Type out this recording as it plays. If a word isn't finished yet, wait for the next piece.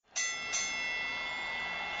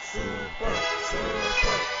And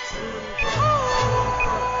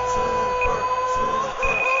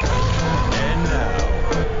now,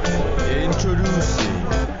 introducing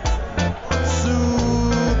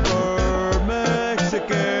Super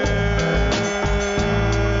Mexican.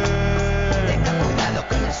 Tenga cuidado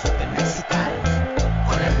con el super mexicano,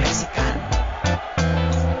 con el mexicano.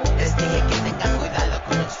 Les dije que tengan cuidado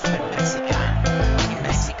con el super mexicano,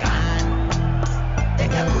 mexicano.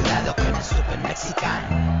 Tenga cuidado con el super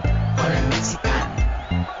mexicano, con el mexicano.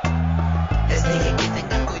 Les dije que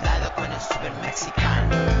tengan cuidado con el super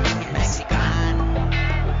mexicano, mexicano.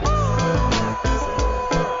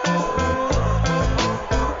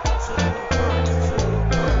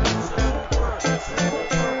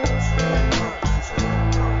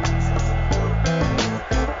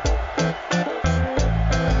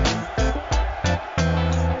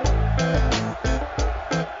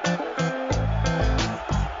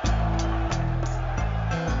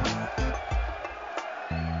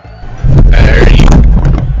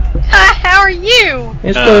 How are you?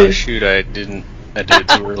 Shoot, I did it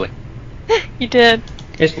too early. You did.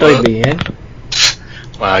 Estoy bien.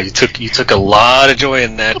 Wow, you took a lot of joy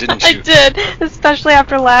in that, didn't I you? did, especially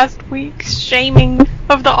after last week's shaming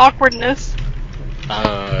of the awkwardness.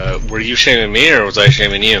 Were you shaming me or was I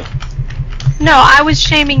shaming you? No, I was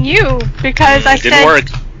shaming you because I Didn't said work.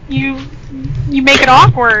 you make it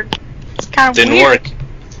awkward. It's kind of Didn't weird. work.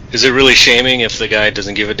 Is it really shaming if the guy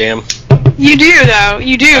doesn't give a damn? You do though.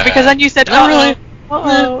 You do because then you said, not really.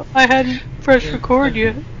 I hadn't pressed record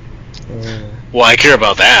yet. Well, I care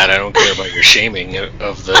about that. I don't care about your shaming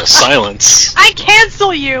of the silence. I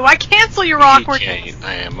cancel you. I cancel your awkwardness.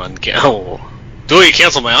 I am Oh, do you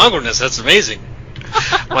cancel my awkwardness? That's amazing.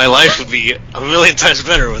 My life would be a million times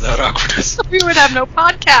better without awkwardness. We would have no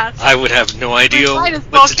podcast. I would have no idea We might as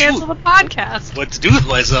well what to cancel do. the podcast. What to do with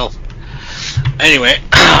myself. Anyway,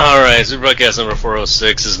 alright, Super Broadcast number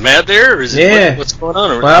 406. Is Matt there, or is Yeah. what's going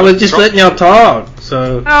on? Well, I was just letting y'all talk,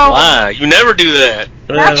 so... Oh, Why? You never do that.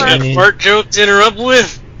 Never. You got fart jokes to interrupt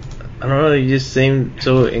with? I don't know, you just seem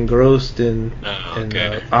so engrossed in, Oh,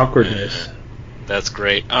 okay. awkwardness. That's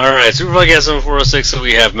great. Alright, Super Broadcast number 406. So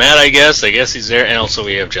we have Matt, I guess he's there, and also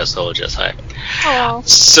we have Jess. Hello, Jess. Hi. hello.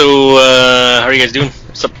 So, how are you guys doing?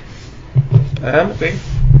 What's up? Okay.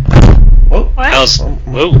 Whoa. What?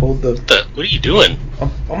 Whoa. Hold the... What are you doing? I'm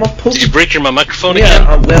gonna pull... Did you break your microphone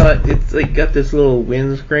Yeah, again? well, it's like got this little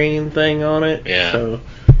windscreen thing on it. Yeah. So,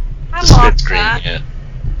 I The split lost screen, that. yeah.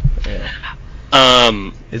 yeah.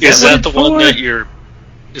 Is what that it's the one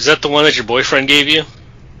for? that your boyfriend gave you?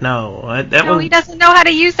 No, that No, one... he doesn't know how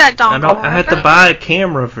to use that dongle. I had to buy a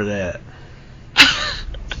camera for that.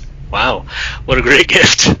 Wow, what a great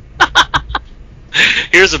gift.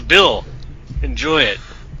 Here's a bill. Enjoy it.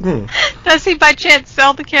 Does he by chance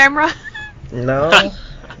sell the camera? No.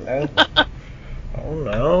 No. Oh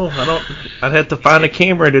no, I don't. I'd have to find a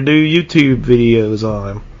camera to do YouTube videos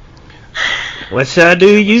on. What should I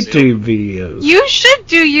do YouTube videos? You should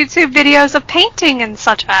do YouTube videos of painting and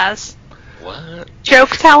such as. What? Joke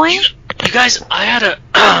telling? You guys,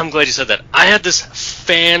 I'm glad you said that. I had this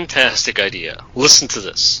fantastic idea. Listen to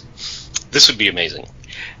this. This would be amazing.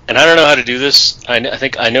 And I don't know how to do this. I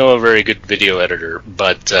think I know a very good video editor,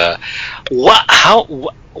 but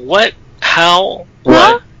how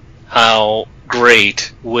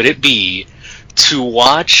great would it be to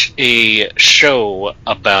watch a show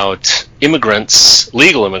about immigrants,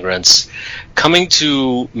 legal immigrants, coming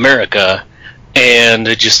to America and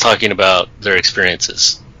just talking about their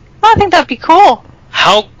experiences? Well, I think that'd be cool.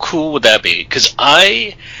 How cool would that be? Because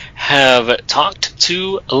I have talked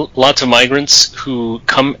to lots of migrants who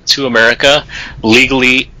come to America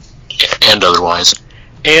legally and otherwise,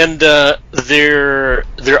 and their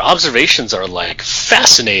observations are like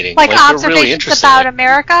fascinating. Like they're observations really interesting. about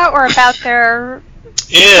America or about their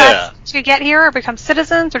Yeah. quest to get here or become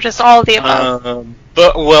citizens or just all of the above?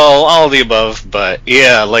 But all of the above. But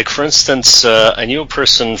yeah, like for instance, I knew a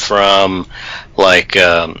person from like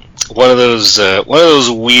one of those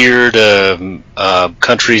weird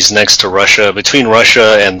countries next to Russia, between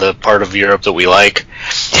Russia and the part of Europe that we like.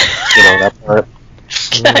 You know that part.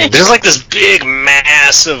 Okay. There's like this big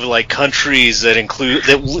mass of like countries that include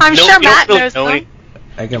that. I'm sure Matt knows them.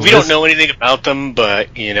 We don't know anything about them,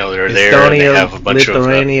 but you know they're there. And they have a bunch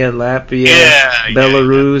Lithuania, Latvia, Yeah,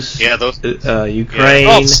 Belarus, yeah, those Ukraine. they're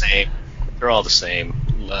all the same. They're all the same.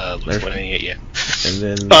 Lithuania, yeah. And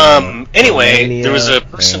then anyway, Romania, there was a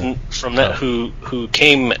person from that who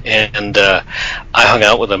came and I hung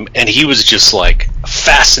out with him, and he was just like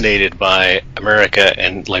fascinated by America.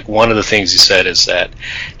 And like one of the things he said is that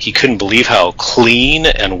he couldn't believe how clean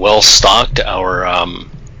and well stocked our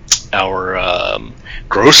our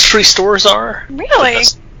grocery stores are. Really?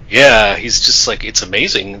 Yeah, he's just like, it's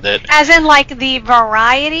amazing that. As in, like, the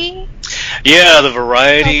variety? Yeah, the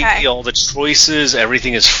variety, Okay. all the choices,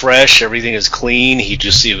 everything is fresh, everything is clean.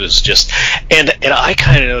 It was just, and I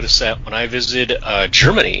kind of noticed that when I visited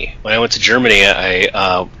Germany. When I went to Germany,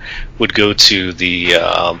 I would go to the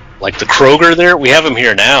like the Kroger there. We have them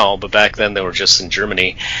here now, but back then they were just in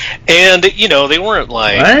Germany, and they weren't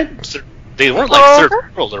like What? they weren't like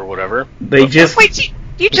third world or whatever. They just Wait,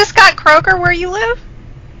 you just got Kroger where you live?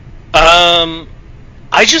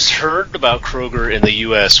 I just heard about Kroger in the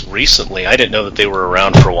U.S. recently. I didn't know that they were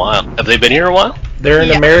around for a while. Have they been here a while? they're an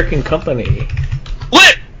Yeah. American company.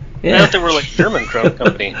 What? Yeah. I thought they were like German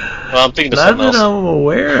company. Well, I'm thinking of Not something that else. I'm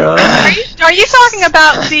aware of. Are you talking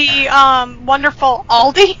about the wonderful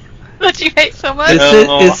Aldi that you hate so much? It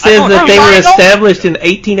I says don't that know. they were Vinyl? established in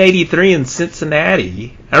 1883 in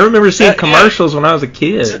Cincinnati. I remember seeing Yeah. commercials when I was a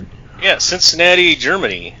kid. Yeah, Cincinnati,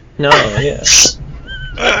 Germany. No, yeah.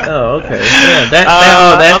 Oh, okay. Yeah, that's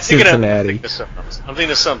I'm thinking Cincinnati. I'm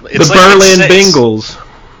thinking of something. The It's like Berlin it's- Bengals.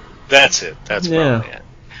 That's it. That's Yeah. probably it.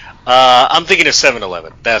 I'm thinking of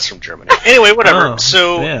 7-Eleven. That's from Germany. Anyway, whatever. Oh,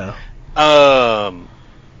 So, yeah.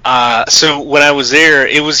 so when I was there,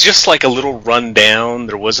 it was just like a little rundown.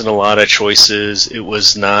 There wasn't a lot of choices. It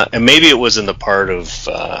was not, and maybe it was in the part of.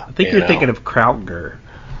 I think you're thinking of Krautger.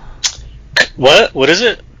 What? What is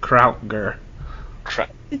it? Krautger.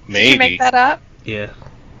 Did Maybe. you make that up? Yeah.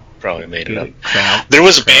 Probably made it up. Kraut. There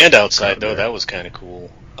was a band outside though. Krautger. That was kind of cool,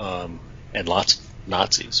 and lots of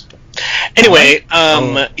Nazis. But anyway,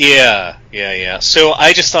 yeah. So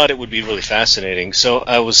I just thought it would be really fascinating. So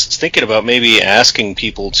I was thinking about maybe asking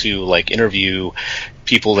people to like interview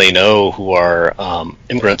people they know who are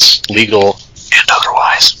immigrants, legal and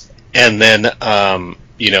otherwise, and then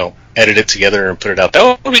edit it together and put it out.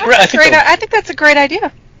 That would be great. I think that's a great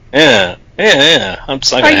idea. Yeah. I'm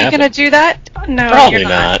just not Are gonna you happen. going to do that? No, Probably you're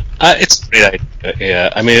not. It's a great idea. Yeah,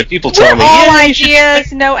 I mean, if people We're tell me, all you should-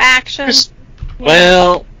 ideas, no action.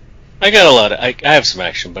 well, I got a lot of. I have some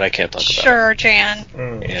action, but I can't talk about Sure, Jan.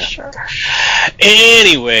 it. Yeah. Sure.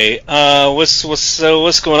 Anyway,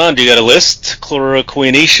 what's going on? Do you got a list?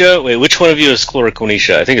 Chloroquinesha? Wait, which one of you is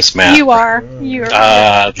chloroquinesha? I think it's Matt. You are. You're.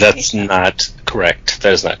 That's not correct.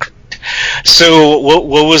 That is not correct. So, what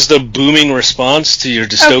was the booming response to your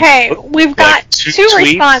dystopian? Okay, book? we've got Like two tweets?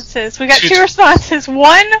 responses. We got Two two responses.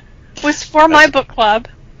 One was for my book club,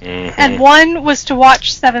 Mhm. and one was to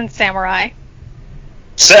watch Seven Samurai.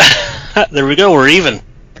 So, there we go. We're even.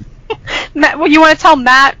 Matt, well, you want to tell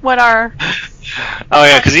Matt what our? Oh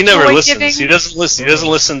yeah, because he never Joy listens. giving? He doesn't listen. He doesn't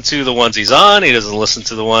listen to the ones he's on. He doesn't listen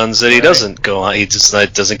to the ones that he doesn't go on. He just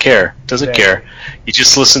doesn't care. Doesn't care. You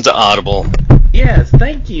just listen to Audible. Yes,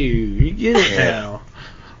 thank you. You get it now.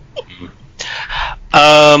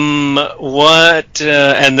 What?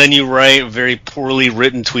 And then you write very poorly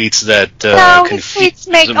written tweets that No, his confuse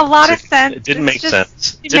tweets make him. a lot of sense. It didn't It's make just-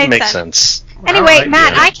 sense. it Didn't made make sense. sense. Anyway, Alright,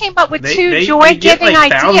 Matt, yeah. I came up with two They joy-giving get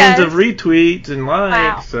like thousands ideas. of retweets and likes,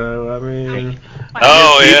 Wow. so I mean,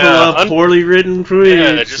 Oh people yeah, love poorly written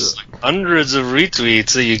tweets. yeah, just like hundreds of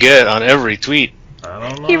retweets that you get on every tweet. I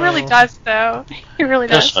don't know. He really does, though. He really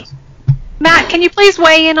does. That's fun. Matt, can you please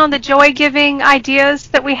weigh in on the joy-giving ideas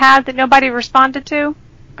that we had that nobody responded to?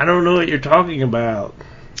 I don't know what you're talking about.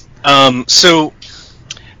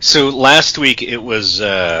 So last week it was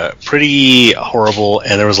pretty horrible,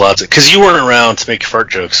 and there was lots of because you weren't around to make fart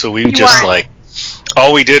jokes, so we You just weren't. like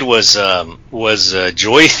all we did was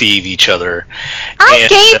joy thieve each other. I And,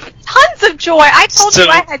 gave tons of joy. I told so- you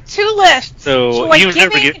I had two lists. So Joy you've never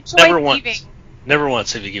giving given and joy never once. thieving. Never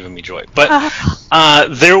once have you given me joy. But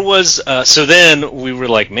there was, so then we were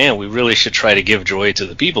like, man, we really should try to give joy to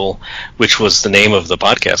the people, which was the name of the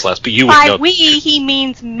podcast last. But you would By know. we, he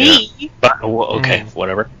means me. But, well, okay,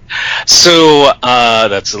 whatever. So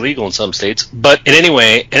that's illegal in some states. But in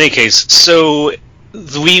any case, so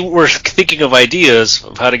we were thinking of ideas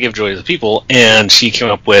of how to give joy to the people, and she came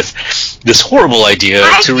up with this horrible idea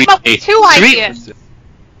I to came read up with two ideas.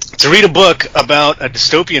 to read a book about a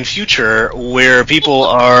dystopian future where people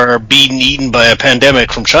are being eaten by a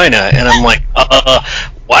pandemic from China, and I'm like,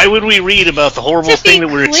 why would we read about the horrible To thing be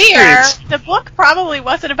that we're clear, experiencing? the book probably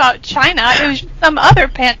wasn't about China. It was some other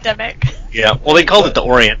pandemic. Yeah, well, they called it the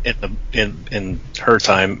Orient in her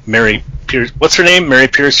time. Mary Pierce, what's her name? Mary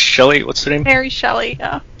Pierce Shelley. What's her name? Mary Shelley,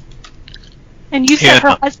 yeah. And you said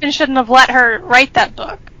her husband shouldn't have let her write that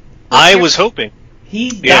book. I was hoping. He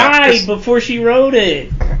Yeah. died before she wrote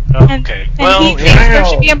it. And, Okay. and Well, he thinks there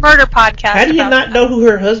should be a murder podcast. How do you about not that. know who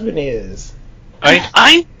her husband is?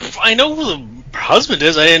 I know who the Her husband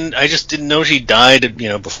is. I just didn't know she died.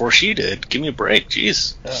 Before she did. Give me a break.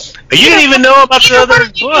 Jeez. You didn't even know about the other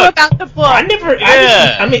You knew book. about the book. I never.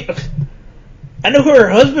 Yeah. I know who her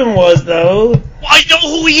husband was though. Well, I know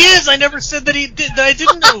who he is. I never said that he did. That I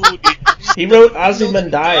didn't know who he is. He wrote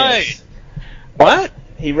Ozymandias. What?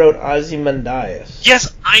 He wrote Ozymandias.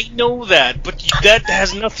 Yes, I know that, but that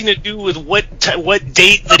has nothing to do with what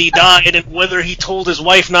date that he died and whether he told his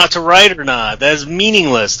wife not to write or not. That is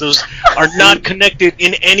meaningless. Those are not connected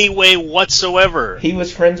in any way whatsoever. He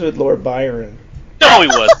was friends with Lord Byron. No, he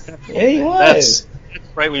wasn't. Yeah, he was. That's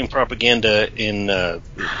right-wing propaganda in... did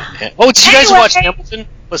you guys watch Hamilton?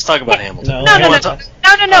 Let's talk about Hamilton.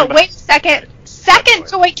 No. Wait a second. Second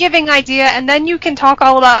joy-giving idea, and then you can talk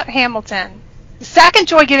all about Hamilton. The second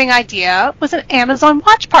joy-giving idea was an Amazon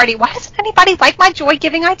watch party. Why doesn't anybody like my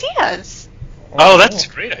joy-giving ideas? Oh, that's a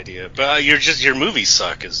great idea. But your movies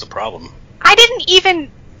suck is the problem. I didn't even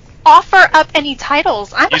offer up any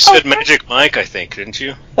titles. You said Magic Mike, I think, didn't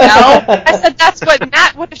you? No, I said that's what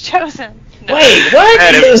Matt would have chosen. No. Wait, what?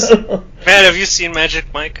 Matt, have you seen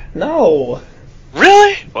Magic Mike? No.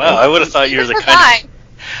 Really? Wow, I would have thought you were the Neither kind of...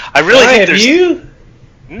 I really think Have there's... you?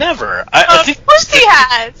 Never. I think... Of course he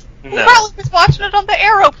has. No. He probably was watching it on the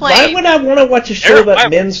aeroplane. Why would I want to watch a show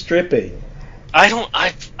about men stripping? I don't...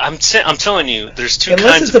 I'm telling you, there's two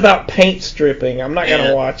Unless kinds it's of... about paint stripping, I'm not going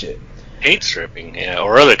to watch it. Paint stripping, yeah,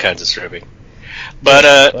 or other kinds of stripping. But,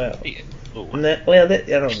 I don't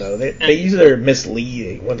know. They usually are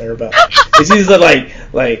misleading when they're about. It's usually like,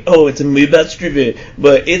 oh, it's a movie about stripping,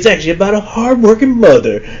 but it's actually about a hard-working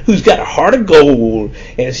mother who's got a heart of gold,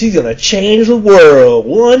 and she's gonna change the world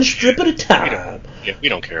one strip at a time. we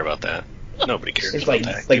don't care about that. Nobody cares. It's about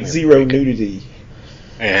that. like zero nudity.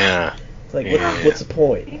 Yeah. It's like, what's the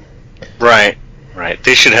point? Right.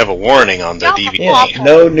 They should have a warning on the DVD. Yeah,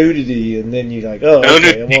 no nudity, and then you're like, oh, no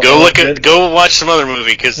okay, nudity. Go watch some other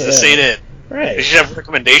movie because this ain't it. Right. They should have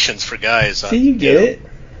recommendations for guys. See, you get it.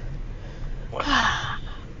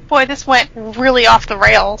 Boy, this went really off the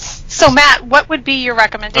rails. So, Matt, what would be your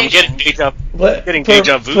recommendation? I'm getting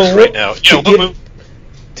deja vu right now.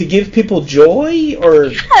 To give people joy, or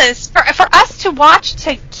yes, for us to watch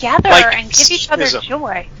together and give each other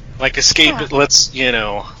joy. Like escape. To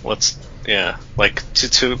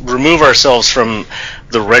remove ourselves from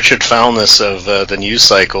the wretched foulness of the news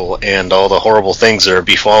cycle and all the horrible things that are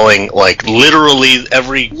befalling, like, literally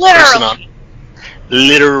every person on...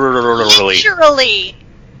 Literally. That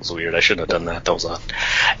was weird. I shouldn't have done that. That was odd.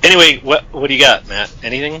 Anyway, what do you got, Matt?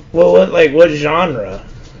 Anything? Well, what genre?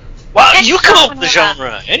 Wow, you come up with the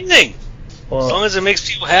genre. Anything. Well, as long as it makes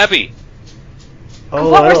people happy. Oh,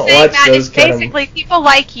 what we're saying, Matt, is basically people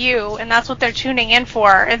like you, and that's what they're tuning in for.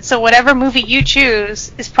 And so whatever movie you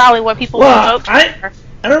choose is probably what people will vote for.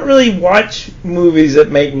 I don't really watch movies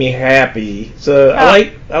that make me happy. So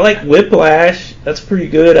I like Whiplash. That's pretty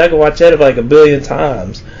good. I can watch that like a billion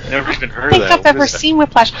times. Never even heard I of think that. I've ever seen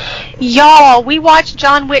Whiplash. Y'all, we watched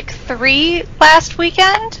John Wick 3 last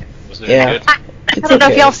weekend. Was it good? I don't know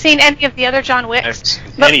if y'all seen any of the other John Wicks.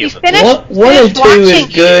 But we finished, one and 2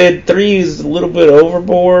 is good. 3 is a little bit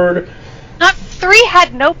overboard. 3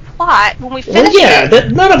 had no plot when we finished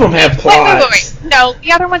it. None of them have plots. Wait. No,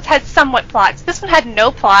 the other ones had somewhat plots. This one had no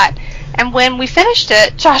plot. And when we finished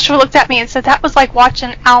it, Joshua looked at me and said, that was like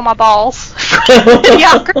watching Alma Balls.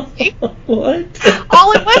 Idiocracy. What?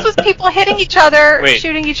 All it was people hitting each other,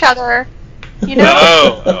 shooting each other. You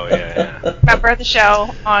know? Oh, yeah. Remember the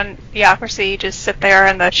show on Idiocracy? You just sit there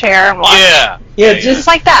in the chair and watch. Yeah, just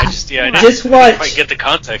like that. Just watch. I didn't quite get the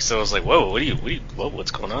context, so I was like, whoa,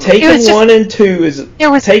 what's going on? Taken 1 and 2 is...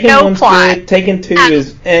 There was Taken no 1's plot. good. Taken 2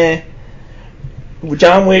 is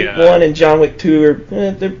John Wick 1 and John Wick 2 are...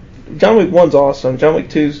 John Wick 1's awesome. John Wick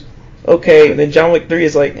 2's okay. And then John Wick 3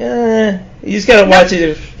 is like, You just gotta watch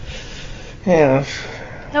it No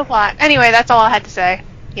plot. Anyway, that's all I had to say.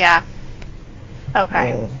 Yeah.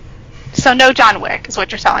 Okay. So no John Wick is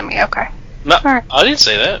what you're telling me. Okay. No, right. I didn't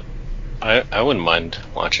say that. I wouldn't mind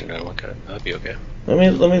watching John Wick. That'd be okay. Let me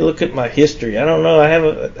look at my history. I don't know.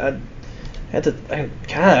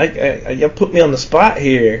 You put me on the spot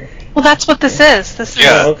here. Well, that's what this is. This is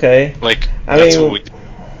okay. Like,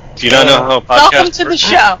 do you not know how podcasts welcome to the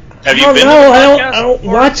show. Have you been? I don't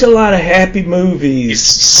watch a lot of happy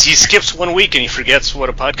movies. He skips 1 week and he forgets what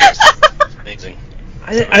a podcast is. Amazing.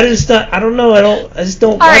 I just don't know. I just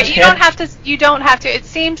don't. All right, you don't have to. You don't have to. It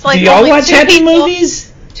seems like do y'all watch happy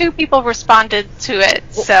movies? 2 people responded to it.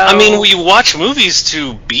 So I mean, we watch movies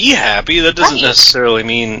to be happy. That doesn't necessarily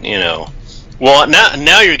mean Well,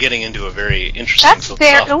 now you're getting into a very interesting.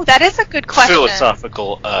 That is a good question.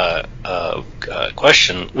 Philosophical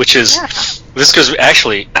question, which is This goes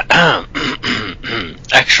actually. I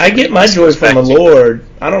get my joy from the Lord.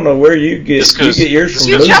 I don't know where you get yours from.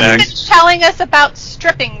 You movies. just been telling us about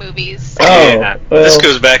stripping movies. Oh, well. This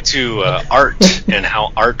goes back to art and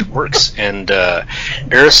how art works. And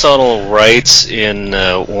Aristotle writes in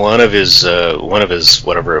one of his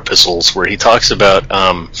whatever epistles where he talks about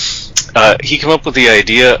he came up with the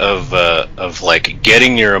idea of like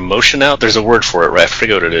getting your emotion out. There's a word for it, right? I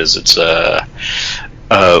forget what it is. It's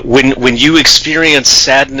when you experience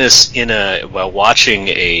sadness while watching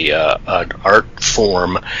an art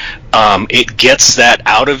form, it gets that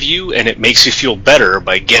out of you, and it makes you feel better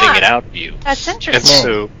by getting it out of you. That's interesting. And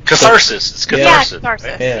so catharsis. It's catharsis. Yeah, catharsis.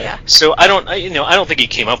 Right? Yeah. So I don't think he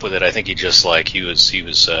came up with it. I think he just he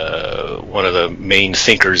was one of the main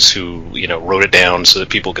thinkers who wrote it down so that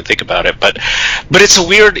people could think about it. But it's a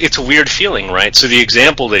weird feeling, right? So the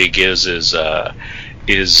example that he gives is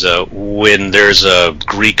when there's a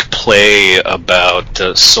Greek play about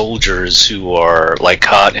soldiers who are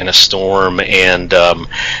caught in a storm and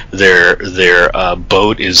their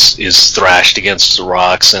boat is thrashed against the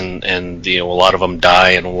rocks and a lot of them die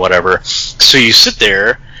and whatever. So you sit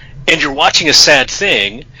there and you're watching a sad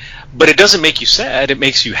thing, but it doesn't make you sad. It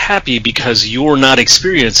makes you happy because you're not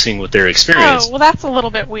experiencing what they're experiencing. Oh, well, that's a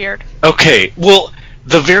little bit weird. Okay, well,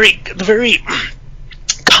 the very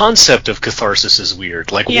concept of catharsis is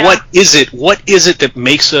weird. What is it that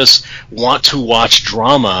makes us want to watch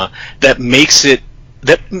drama that makes it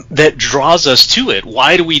that draws us to it?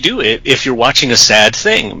 Why do we do it if you're watching a sad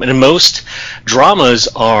thing? And most dramas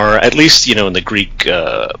are, at least in the Greek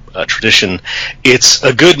tradition, it's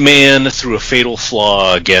a good man through a fatal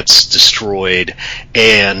flaw gets destroyed,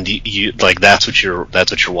 and you that's what you're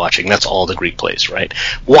watching. That's all the Greek plays, right?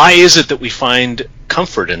 Why is it that we find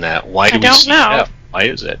comfort in that? Why do we don't know. Why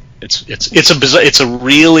is it? It's a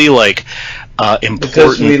really important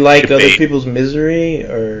because we like debate. other people's misery,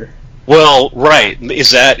 or well, right?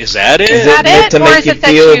 Is that it? Is it meant to make you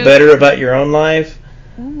feel better about your own life?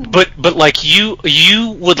 But you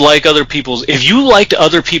would like other people's. If you liked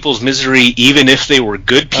other people's misery, even if they were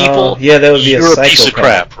good people, that would be you're a piece of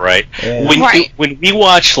crap, right? Yeah. When we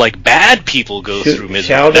watch bad people go through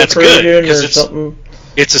misery, that's good because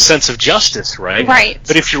it's a sense of justice, right? Right.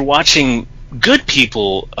 But if you're watching good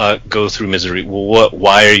people go through misery, well,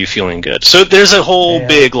 why are you feeling good? So there's a whole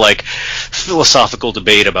big philosophical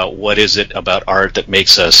debate about what is it about art that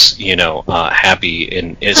makes us happy.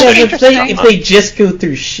 If they just go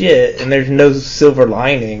through shit and there's no silver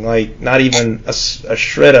lining, not even a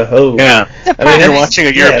shred of hope. Yeah, you're watching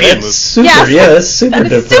a European movie. That's super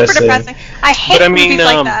depressing. I hate movies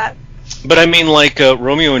like that. But I mean,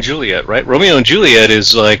 Romeo and Juliet, right? Romeo and Juliet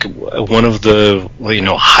is one of the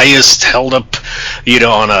highest held up,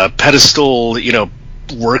 on a pedestal,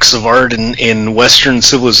 works of art in Western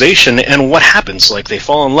civilization. And what happens? They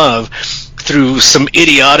fall in love through some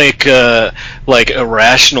idiotic,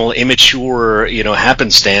 irrational, immature,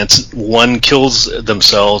 happenstance. One kills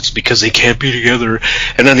themselves because they can't be together,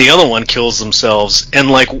 and then the other one kills themselves. And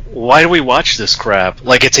why do we watch this crap?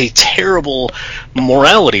 It's a terrible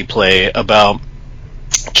morality play about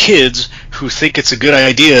kids who think it's a good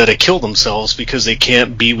idea to kill themselves because they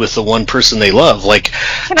can't be with the one person they love.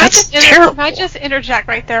 Can I just interject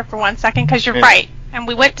right there for 1 second? Because you're right. And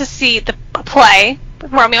we went to see the play,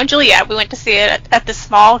 Romeo and Juliet. We went to see it at the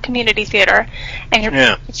small community theater, and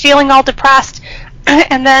you're feeling all depressed.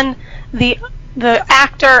 And then the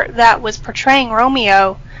actor that was portraying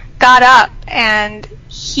Romeo got up, and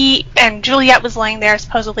Juliet was laying there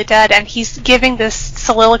supposedly dead, and he's giving this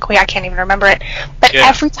soliloquy. I can't even remember it, but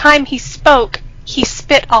every time he spoke, he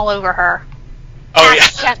spit all over her. Oh,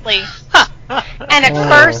 accidentally. And at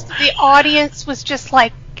first, the audience was just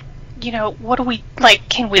what do we,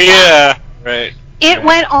 can we laugh? Right. It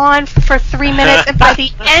went on for 3 minutes, and by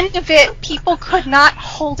the end of it, people could not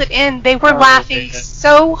hold it in. They were laughing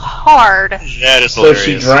so hard. That is hilarious. So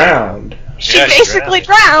she drowned. She basically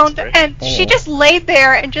drowned, and she just laid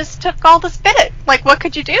there and just took all the spit. What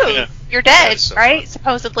could you do? Yeah. You're dead, right?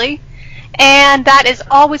 Supposedly. And that is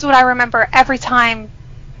always what I remember every time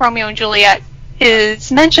Romeo and Juliet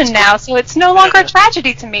is mentioned now, so it's no longer a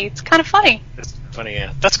tragedy to me. It's kind of funny. It's funny,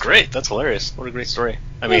 yeah. That's great. That's hilarious. What a great story.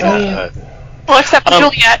 I mean, well, except for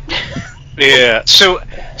Juliet. Yeah. So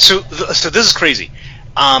this is crazy.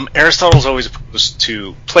 Aristotle's always opposed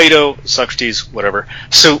to Plato, Socrates, whatever.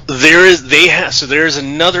 So there's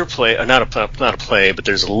another play, not a play, but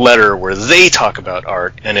there's a letter where they talk about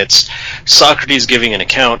art, and it's Socrates giving an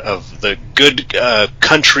account of the good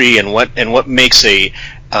country and what makes a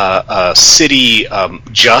city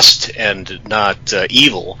just and not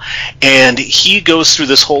evil. And he goes through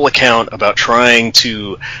this whole account about trying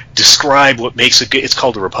to describe what makes a good. It's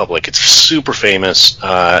called the Republic. It's super famous.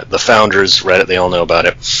 The founders read it. They all know about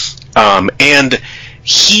it. And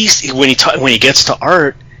when he gets to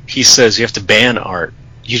art, he says you have to ban art.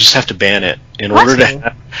 You just have to ban it in order to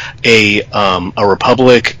have a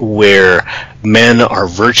republic where men are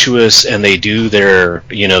virtuous and they do their,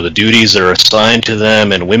 the duties that are assigned to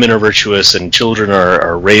them, and women are virtuous and children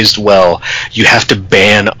are raised well. You have to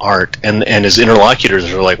ban art. And his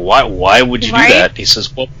interlocutors are like, why would you do that? He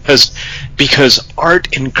says, well, because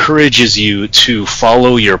art encourages you to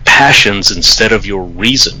follow your passions instead of your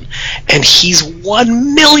reason. And he's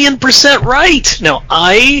 1,000,000% right. Now,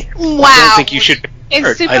 I don't think you should. And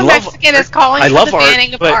Super Mexican is calling for the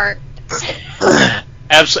banning of art.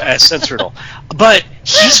 Absolutely, censor it all. But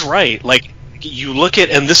he's right. Like, you look at,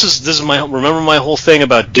 and this is remember my whole thing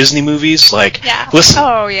about Disney movies? Like, listen,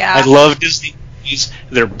 I love Disney movies.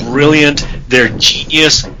 They're brilliant. They're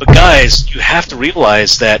genius. But guys, you have to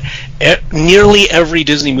realize that nearly every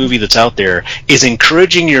Disney movie that's out there is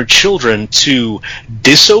encouraging your children to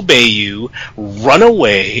disobey you, run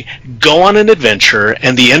away, go on an adventure,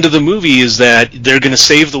 and the end of the movie is that they're going to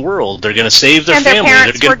save the world. They're going to save their family. And their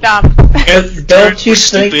parents were dumb. Don't you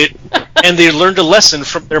stupid, and they learned a lesson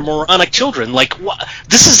from their moronic children. Like,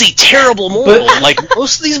 this is a terrible moral. Like,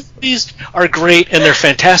 most of these movies are great and they're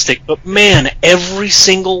fantastic, but man, every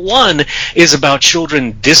single one is about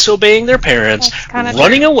children disobeying their parents,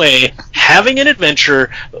 running away, having an adventure,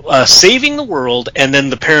 saving the world, and then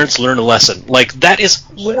the parents learn a lesson. Like, that is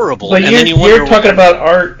horrible. But and you're talking about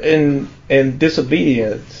art and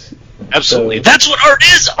disobedience. Absolutely, so. That's what art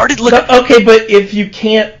is. Art is okay, but if you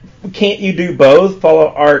can't you do both? Follow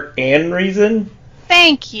art and reason?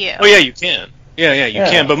 Thank you. Oh yeah, you can. Yeah, you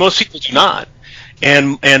can. But most people do not.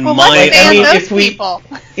 And if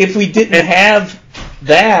we didn't have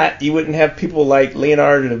that, you wouldn't have people like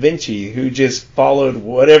Leonardo da Vinci who just followed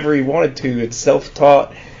whatever he wanted to and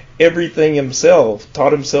self-taught everything himself.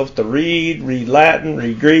 Taught himself to read Latin,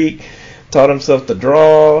 read Greek, taught himself to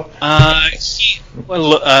draw.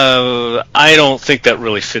 I don't think that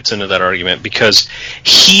really fits into that argument, because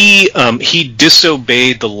he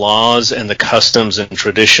disobeyed the laws and the customs and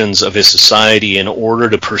traditions of his society in order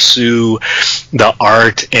to pursue the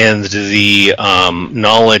art and the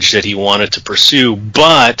knowledge that he wanted to pursue.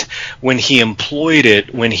 But when he employed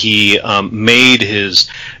it, when he made his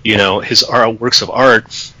works of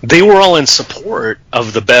art, they were all in support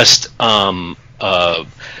of the best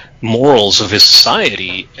morals of his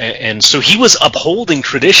society, and so he was upholding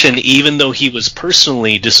tradition even though he was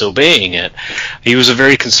personally disobeying it. He was a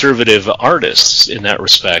very conservative artist in that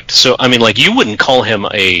respect. So, I mean, like, you wouldn't call him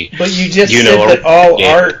a... But you just said that all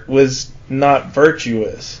art was not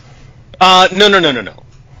virtuous. No.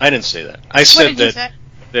 I didn't say that. I said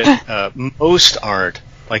that most art,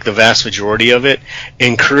 like the vast majority of it,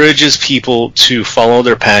 encourages people to follow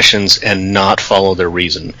their passions and not follow their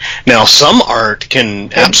reason. Now, some art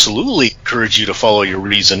can absolutely encourage you to follow your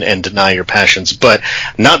reason and deny your passions, but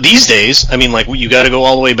not these days. I mean, like, you got to go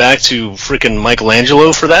all the way back to frickin'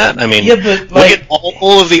 Michelangelo for that. I mean, look at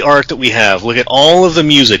all of the art that we have. Look at all of the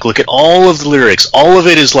music. Look at all of the lyrics. All of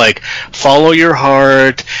it is like, follow your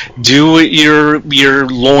heart, do what your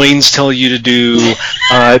loins tell you to do,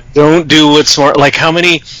 don't do what's smart. Like, how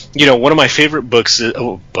many... one of my favorite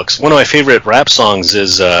one of my favorite rap songs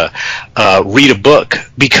is Read a Book,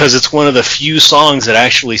 because it's one of the few songs that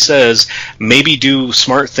actually says maybe do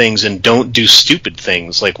smart things and don't do stupid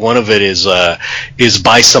things. Like, one of it is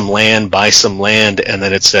buy some land, and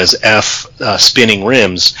then it says F spinning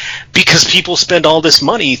rims, because people spend all this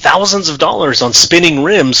money, thousands of dollars, on spinning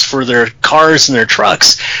rims for their cars and their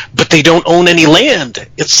trucks, but they don't own any land.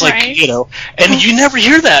 It's like, and you never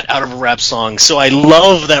hear that out of a rap song. So I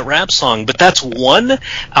love that rap song, but that's one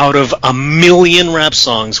out of 1,000,000 rap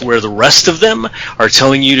songs where the rest of them are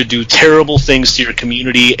telling you to do terrible things to your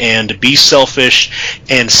community and be selfish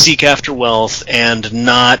and seek after wealth and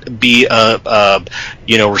not be a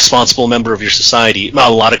responsible member of your society. A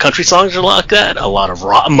lot of country songs are like that. A lot of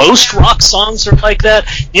most rock songs are like that.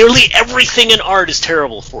 Nearly everything in art is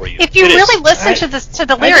terrible for you. If you really listen to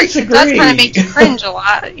the lyrics, it does kind of make you cringe a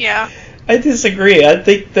lot. Yeah. I disagree. I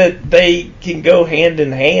think that they can go hand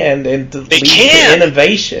in hand and lead to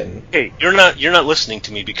innovation. Hey, you're not listening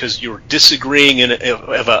to me because you're disagreeing with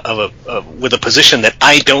a position that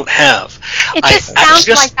I don't have. It sounds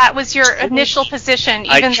like that was your initial position,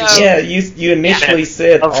 even though... Yeah, you initially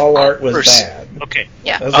said all art was bad. Okay.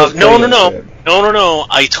 Yeah. No.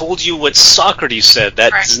 I told you what Socrates said.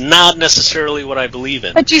 That is not necessarily what I believe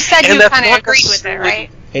in. But you said you kind of agreed with it, right?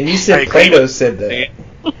 And you said Plato said that.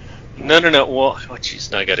 No. Well,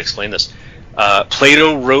 jeez, now I got to explain this.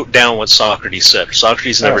 Plato wrote down what Socrates said.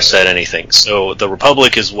 Socrates never said anything. So the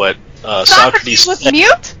Republic is what Socrates was said.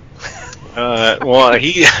 mute? Well,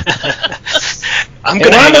 he. I'm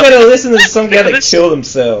going to listen to some guy that killed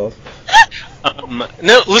himself.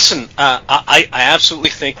 No, listen. I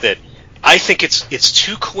absolutely think that. I think it's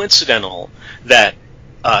too coincidental that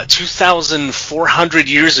 2,400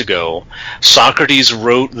 years ago, Socrates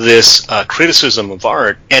wrote this criticism of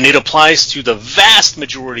art, and it applies to the vast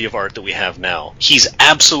majority of art that we have now. He's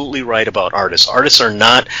absolutely right about artists. Artists they're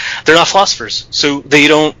not philosophers, so they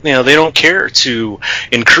don't care to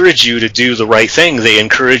encourage you to do the right thing. They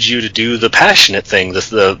encourage you to do the passionate thing,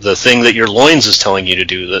 the thing that your loins is telling you to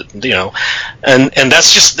do. And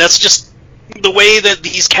that's just the way that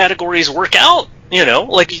these categories work out.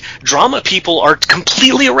 Like drama people are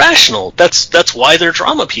completely irrational. That's why they're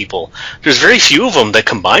drama people. There's very few of them that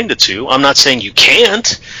combine the two. I'm not saying you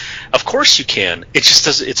can't. Of course you can. It just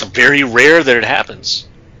does. It's very rare that it happens.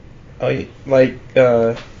 Oh, like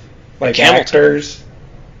actors.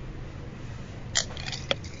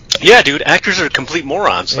 Yeah, dude. Actors are complete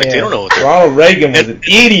morons. Like they don't know what they're. Ronald Reagan was an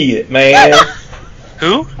idiot, man.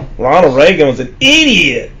 Who? Ronald Reagan was an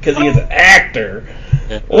idiot because he was an actor.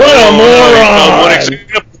 What a moron!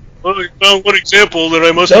 What example that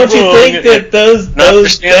I must? Don't you think that those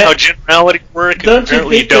understand how generalities work? Don't you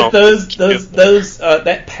think that those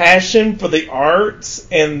that passion for the arts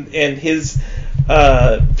and his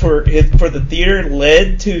for the theater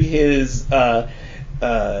led to his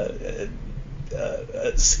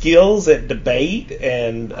skills at debate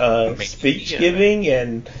and speech giving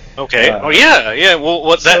and well,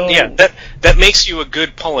 that makes you a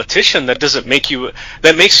good politician. That makes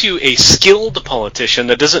you a skilled politician.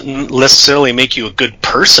 That doesn't necessarily make you a good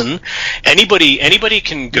person. Anybody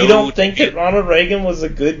can go. You don't think that Ronald Reagan was a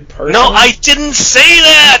good person? No, I didn't say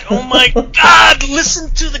that. Oh my God!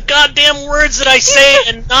 Listen to the goddamn words that I say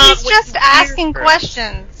and not. He's just asking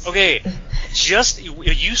questions. Okay,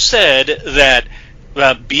 you said that.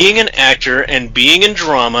 Being an actor and being in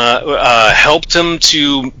drama helped him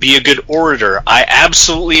to be a good orator. I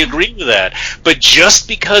absolutely agree with that. But just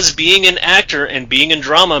because being an actor and being in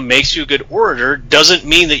drama makes you a good orator doesn't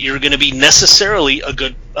mean that you're going to be necessarily a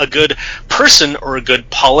good person or a good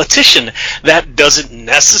politician. That doesn't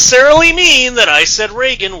necessarily mean that I said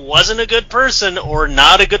Reagan wasn't a good person or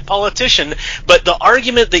not a good politician, but the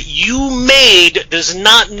argument that you made does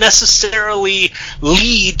not necessarily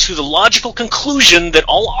lead to the logical conclusion that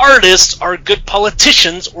all artists are good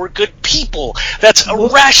politicians or good people. That's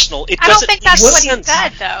irrational. I don't think that's what he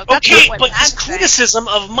said, though. Okay, but his criticism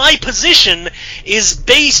of my position is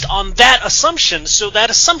based on that assumption, so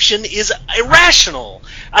that assumption is irrational.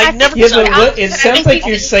 It sounds like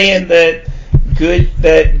you're saying that good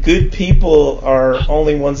people are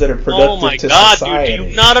only ones that are productive to society. Oh my God, dude, do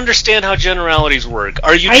you not understand how generalities work?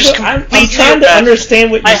 Are you just I'm trying to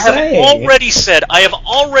understand what you're saying. I have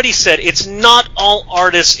already said it's not all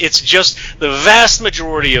artists, it's just the vast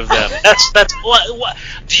majority of them. That's what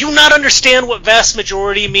do you not understand what vast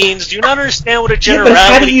majority means? Do you not understand what a generality but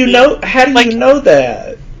how do you know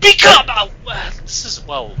that? Because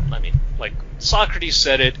Socrates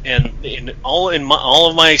said it, and in all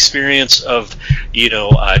of my experience of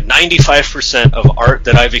 95% of art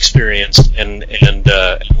that I've experienced and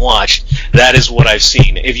watched, that is what I've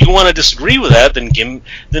seen. If you want to disagree with that, then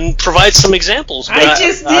provide some examples. But I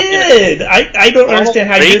just did. I don't understand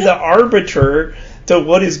how you're the arbiter to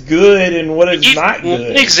what is good and what is not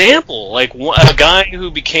good. An example, like a guy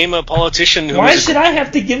who became a politician. Why should I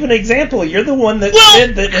have to give an example? You're the one that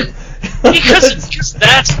said that. because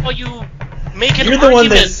that's how you. You're the one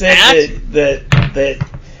that said that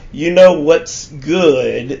you know what's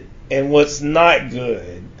good and what's not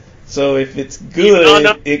good. So if it's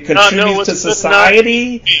good, it contributes to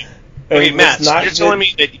society. Okay, Matt, you're telling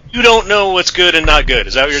me that you don't know what's good and not good.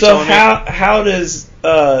 Is that what you're telling me? So how does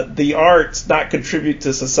the arts not contribute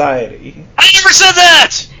to society? I never said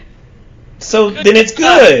that! So then it's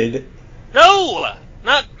good. No!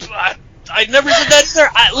 I never said that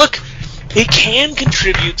either. Look... It can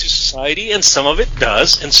contribute to society, and some of it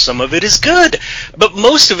does, and some of it is good. But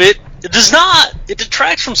most of it does not. It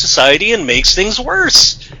detracts from society and makes things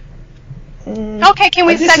worse. Okay, can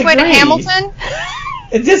we segue to Hamilton?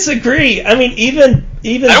 I disagree. I mean, even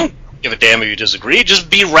I don't give a damn if you disagree. Just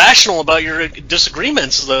be rational about your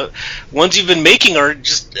disagreements. The ones you've been making are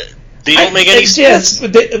just... They don't make any sense.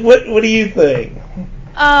 What do you think?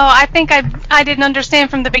 Oh, I think I didn't understand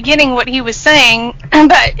from the beginning what he was saying,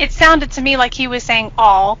 but it sounded to me like he was saying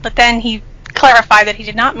all, but then he clarify that he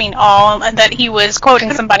did not mean all, and that he was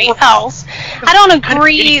quoting somebody else. I don't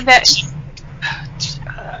agree that...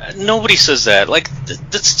 Nobody says that. Like,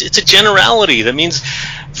 it's a generality. That means,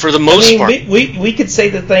 for the most part... We could say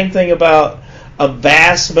the same thing about a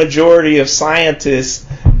vast majority of scientists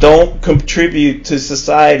don't contribute to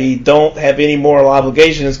society, don't have any moral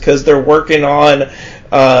obligations because they're working on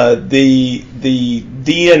the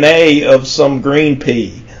DNA of some green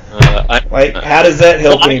pea. How does that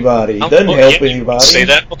help anybody? It doesn't help anybody. Say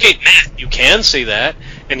that. Okay, Matt, you can say that.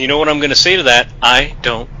 And you know what I'm going to say to that? I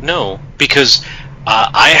don't know. Because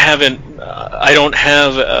I don't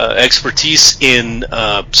have expertise in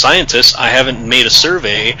scientists. I haven't made a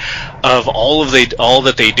survey of all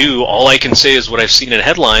that they do. All I can say is what I've seen in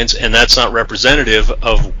headlines, and that's not representative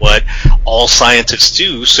of what all scientists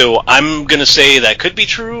do. So I'm going to say that could be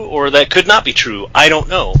true or that could not be true. I don't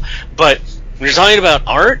know. But when you're talking about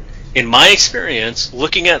art, in my experience,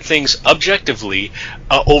 looking at things objectively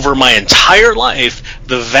over my entire life,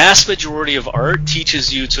 the vast majority of art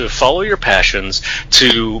teaches you to follow your passions,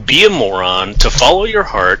 to be a moron, to follow your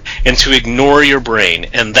heart, and to ignore your brain.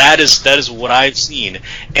 And that is what I've seen.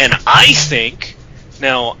 And I think,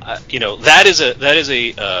 now, that is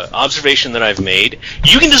a observation that I've made.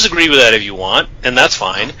 You can disagree with that if you want, and that's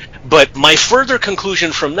fine. But my further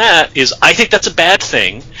conclusion from that is I think that's a bad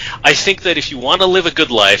thing. I think that if you want to live a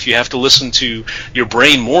good life, you have to listen to your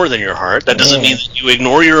brain more than your heart. That doesn't mean that you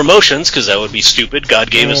ignore your emotions, because that would be stupid.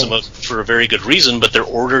 God gave us emotions for a very good reason, but they're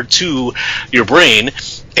ordered to your brain.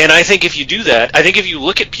 And I think if you do that, I think if you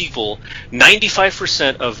look at people,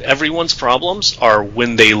 95% of everyone's problems are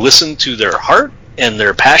when they listen to their heart and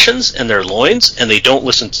their passions and their loins, and they don't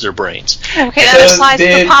listen to their brains. Okay, that applies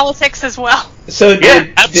to politics as well. So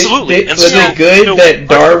absolutely. Was it good that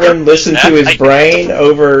Darwin listened to his brain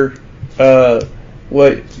over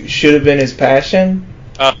what should have been his passion?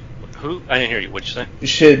 Who? I didn't hear you. What'd you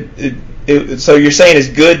say? So you're saying it's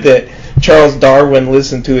good that Charles Darwin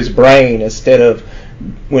listened to his brain instead of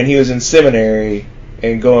when he was in seminary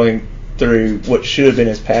and going through what should have been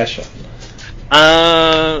his passion?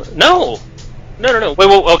 No. Wait,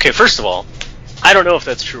 okay, first of all, I don't know if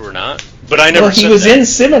that's true or not, but I never said he was that. in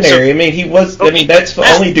seminary. So, I mean, he was. Okay, I mean, that's the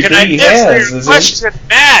only degree he has.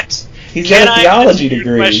 Matt, he's got a theology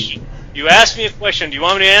degree. You asked me a question. Do you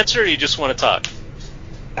want me to answer, or do you just want to talk?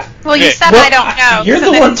 Well, you said I don't know. You're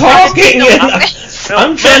the one talking.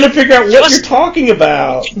 I'm trying to figure out what you're talking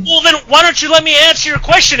about. Well, then why don't you let me answer your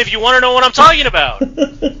question if you want to know what I'm talking about?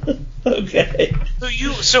 Okay.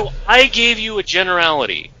 So I gave you a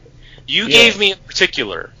generality. You gave me a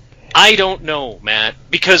particular. I don't know, Matt,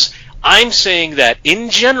 because I'm saying that in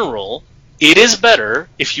general, it is better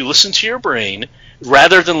if you listen to your brain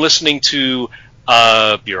rather than listening to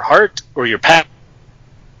your heart or your passion.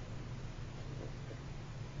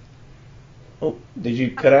 Oh, did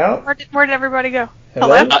you cut out? Where did everybody go?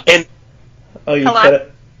 Hello?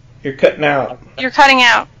 Hello? You're cutting out. You're cutting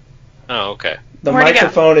out. Oh, okay. The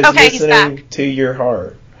microphone is listening to your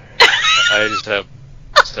heart. I just have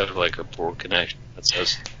like a poor connection. That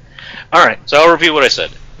says. All right, so I'll repeat what I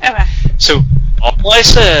said. Okay. So all I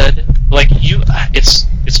said, it's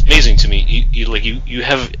amazing to me. You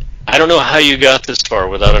have. I don't know how you got this far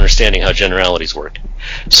without understanding how generalities work.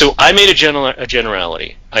 So I made a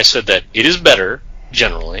generality. I said that it is better,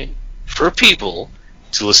 generally, for people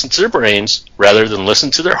to listen to their brains rather than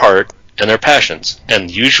listen to their heart and their passions. And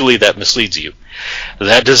usually that misleads you.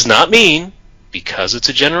 That does not mean, because it's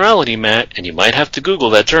a generality, Matt, and you might have to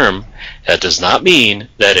Google that term, that does not mean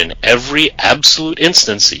that in every absolute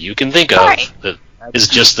instance that you can think of, that is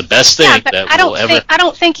just the best thing will ever... I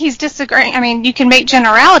don't think he's disagreeing. I mean, you can make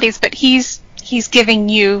generalities, but he's giving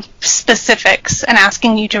you specifics and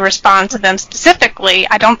asking you to respond to them specifically.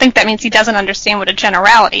 I don't think that means he doesn't understand what a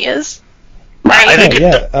generality is. Right? I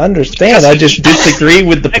understand. I just disagree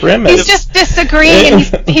with the premise. He's just disagreeing,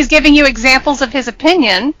 and he's giving you examples of his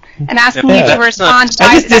opinion and asking you to respond.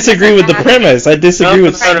 I just disagree with the premise. I disagree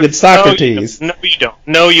with Socrates. No, you don't.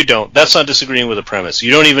 No, you don't. That's not disagreeing with the premise.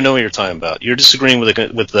 You don't even know what you're talking about. You're disagreeing with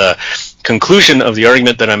the conclusion of the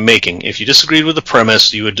argument that I'm making. If you disagreed with the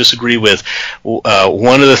premise, you would disagree with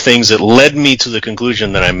one of the things that led me to the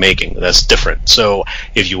conclusion that I'm making. That's different. So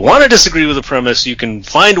if you want to disagree with the premise, you can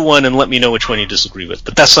find one and let me know which one you disagree with.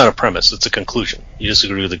 But that's not a premise. It's a conclusion. You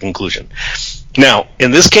disagree with the conclusion. Now,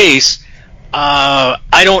 in this case,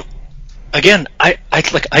 I don't. Again, I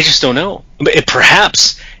just don't know.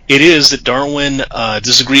 Perhaps it is that Darwin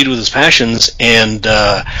disagreed with his passions, and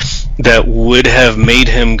that would have made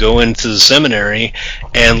him go into the seminary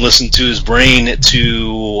and listen to his brain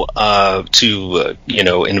to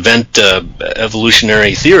invent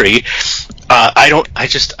evolutionary theory. I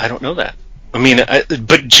don't know that. I mean,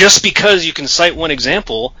 but just because you can cite one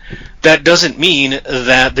example, that doesn't mean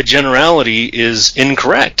that the generality is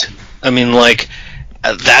incorrect. I mean, like,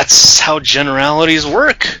 that's how generalities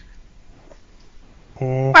work.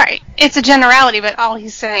 Right. It's a generality, but all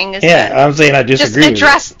he's saying is I'm saying I disagree. Just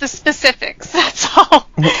address the specifics. That's all.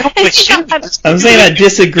 I'm saying I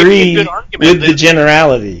disagree with the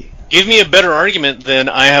generality. Give me a better argument than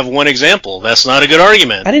I have one example. That's not a good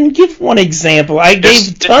argument. I didn't give one example. I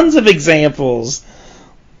gave tons of examples.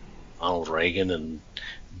 Ronald Reagan and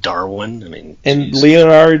Darwin. I mean, and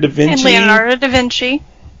Leonardo da Vinci.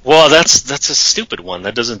 Well, that's a stupid one.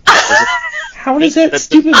 That doesn't. How is that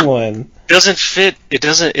stupid one? Doesn't fit.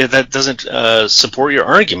 That doesn't support your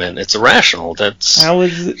argument. It's irrational. That's. How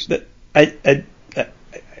is it that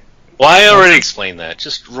Well, I already explained that.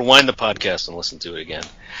 Just rewind the podcast and listen to it again.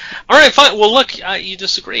 All right, fine. Well, look, you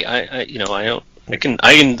disagree. I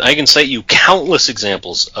can cite you countless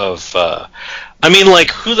examples of. I mean, like,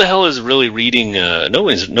 who the hell is really reading?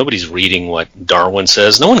 Nobody's reading what Darwin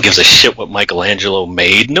says. No one gives a shit what Michelangelo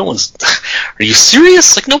made. No one's. Are you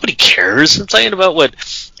serious? Like, nobody cares. I'm talking about what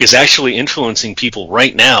is actually influencing people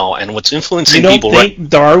right now, and what's influencing people. You don't think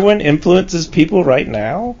Darwin influences people right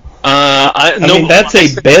now? I mean, that's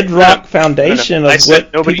a bedrock foundation of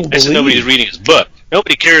what people believe. I said nobody's reading his book.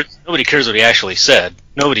 Nobody cares. Nobody cares what he actually said.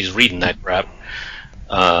 Nobody's reading that crap.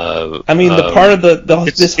 I mean, the part of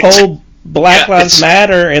this whole Black Lives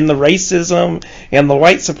Matter and the racism and the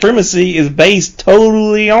white supremacy is based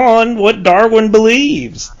totally on what Darwin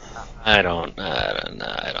believes. I don't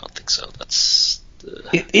think so. That's.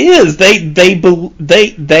 It is. They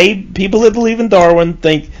people that believe in Darwin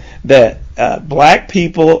think that black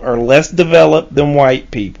people are less developed than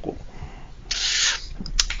white people.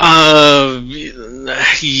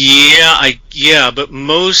 Yeah, but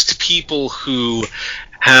most people who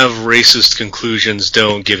have racist conclusions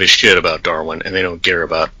don't give a shit about Darwin, and they don't care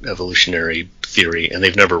about evolutionary theory, and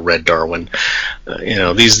they've never read Darwin.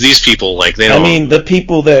 These people, like, they don't. I mean, the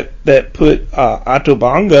people that put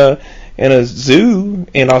Atobanga in a zoo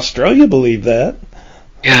in Australia believe that.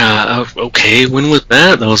 Yeah, okay, when was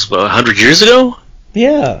that? That was 100 years ago?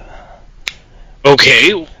 Yeah.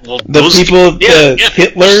 Okay, well,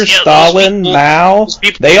 Hitler, Stalin, Mao,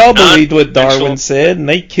 they all believed what Darwin said, and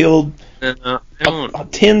they killed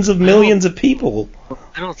tens of millions of people.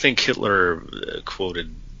 I don't think Hitler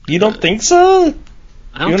quoted... You don't think so? You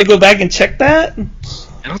want to go back and check that?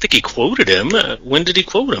 I don't think he quoted him. When did he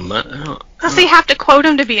quote him? Does he have to quote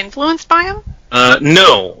him to be influenced by him?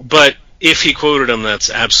 No, but if he quoted him,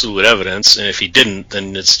 that's absolute evidence, and if he didn't,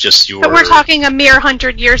 then it's just your... But we're talking a mere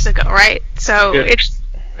 100 years ago, right? So it's...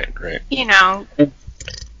 Right.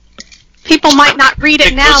 People might not read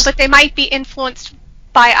it now, but they might be influenced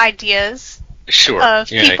by ideas of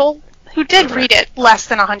people who did read it less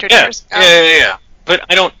than 100 years ago. Yeah. But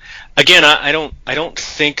I don't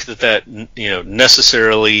think that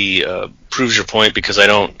necessarily proves your point, because I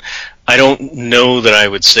don't know that I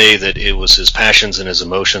would say that it was his passions and his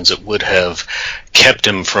emotions that would have kept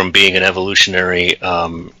him from being an evolutionary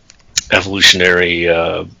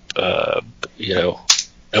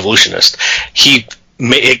evolutionist.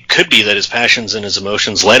 It could be that his passions and his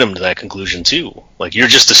emotions led him to that conclusion too. Like, you're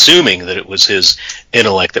just assuming that it was his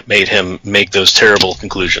intellect that made him make those terrible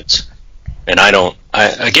conclusions. And I'm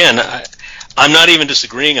not even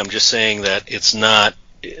disagreeing. I'm just saying that it's not.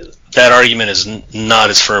 That argument is not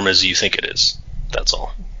as firm as you think it is. That's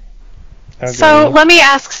all. Okay. So let me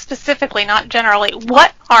ask specifically, not generally,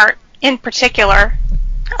 what art in particular,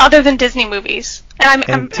 other than Disney movies, and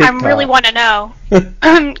I really want to know.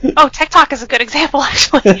 TikTok is a good example,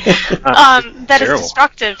 actually. That is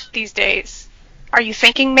destructive these days. Are you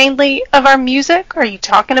thinking mainly of our music? Are you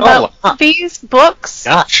talking about movies, books?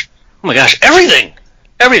 Oh my gosh, everything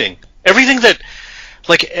that,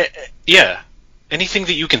 anything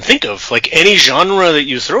that you can think of, like any genre that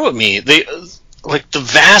you throw at me, the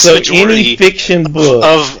vast majority. Any fiction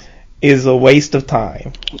book is a waste of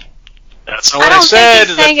time. That's not what I said. I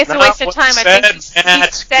don't think he's saying it's a waste of time. I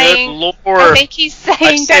think he's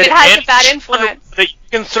saying that it has a bad influence. That you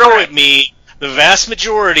can throw at me, the vast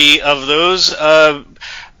majority of those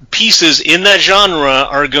pieces in that genre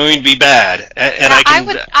are going to be bad, and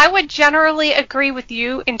I would generally agree with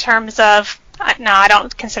you in terms of I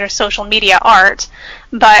don't consider social media art,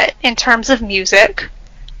 but in terms of music,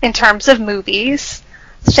 in terms of movies,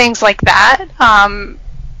 things like that.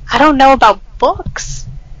 I don't know about books.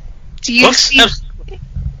 Do you see?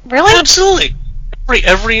 Really? Absolutely.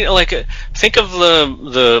 Every think of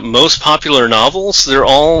the most popular novels. They're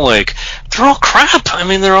all crap. I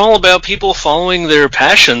mean, they're all about people following their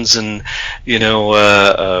passions, and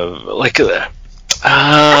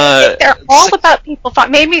I think they're all about people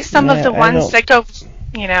thought. Maybe some of the ones that go,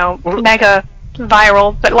 mega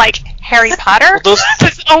viral, but like Harry Potter,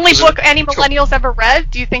 the only book any millennials ever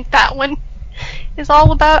read. Do you think that one is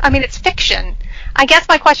all about? I mean, it's fiction. I guess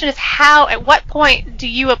my question is at what point do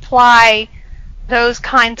you apply those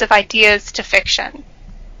kinds of ideas to fiction?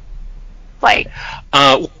 Like,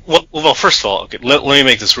 well, first of all, okay, let me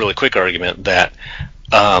make this really quick argument that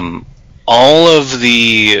all of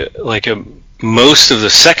the most of the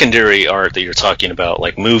secondary art that you're talking about,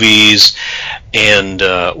 like movies and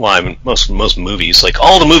most movies, like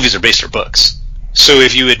all the movies are based on books. So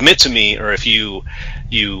if you admit to me, or if you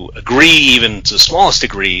agree even to the smallest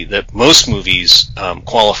degree that most movies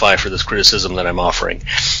qualify for this criticism that I'm offering,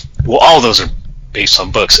 well, all those are based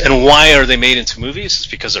on books. And why are they made into movies? It's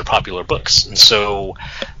because they're popular books. And so,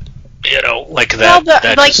 like that.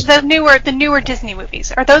 Well, the newer Disney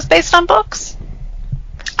movies, are those based on books?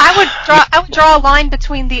 I would draw a line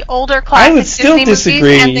between the older classic Disney movies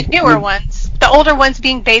and the newer ones. The older ones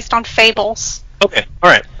being based on fables. Okay, all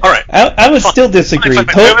right. I would still disagree.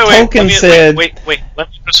 Tolkien said... Wait, let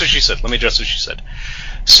me address what she said.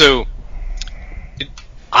 So,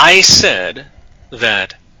 I said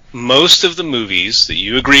that most of the movies that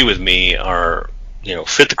you agree with me are,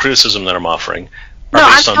 fit the criticism that I'm offering,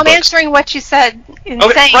 are based on books. I'm answering what you said in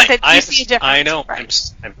saying that you see a difference. I know.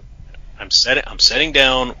 Right. I'm setting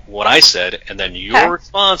down what I said, and then your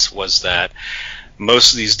response was that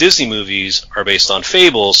most of these Disney movies are based on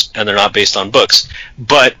fables and they're not based on books.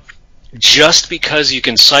 But just because you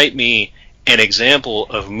can cite me an example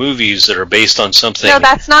of movies that are based on something... No,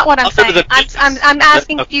 that's not what I'm saying. I'm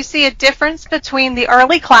asking if you see a difference between the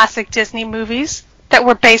early classic Disney movies that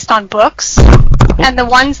were based on books and the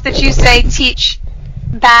ones that you say teach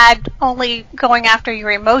bad, only going after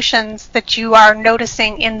your emotions, that you are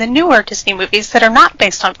noticing in the newer Disney movies that are not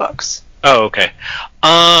based on books. Oh, okay.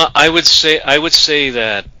 I would say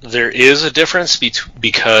that there is a difference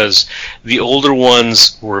because the older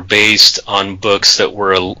ones were based on books that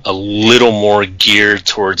were a little more geared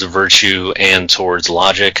towards virtue and towards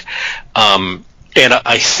logic. And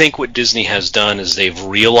I think what Disney has done is they've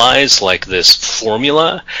realized this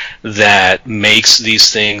formula that makes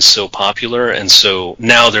these things so popular, and so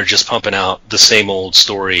now they're just pumping out the same old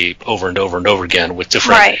story over and over and over again with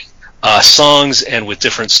different songs and with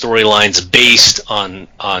different storylines based on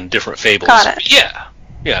different fables. Got it.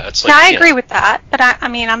 Yeah, it's I agree with that, but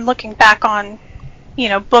I'm looking back on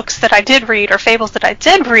books that I did read or fables that I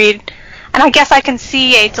did read, and I guess I can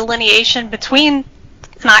see a delineation between,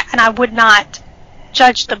 and I would not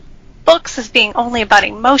judge the books as being only about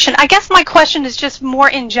emotion. I guess my question is just more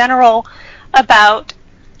in general about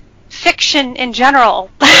fiction in general.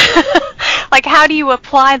 Like, how do you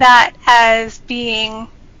apply that as being,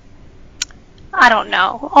 I don't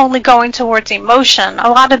know, only going towards emotion? A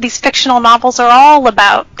lot of these fictional novels are all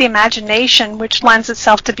about the imagination, which lends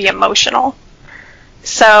itself to be emotional.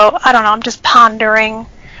 So, I don't know, I'm just pondering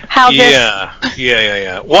how this...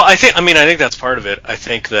 Yeah. Well, I think that's part of it. I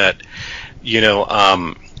think that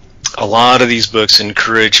a lot of these books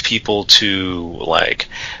encourage people to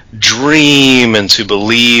dream and to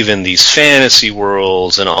believe in these fantasy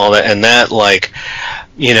worlds and all that, and that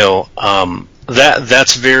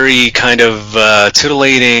that's very kind of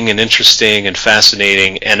titillating and interesting and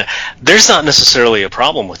fascinating, and there's not necessarily a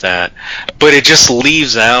problem with that, but it just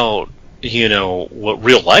leaves out what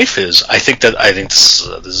real life is. I think this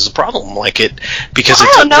is a problem, because I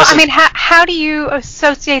don't know. How do you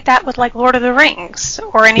associate that with Lord of the Rings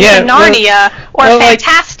or even Narnia or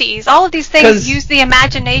Fantasties? All of these things use the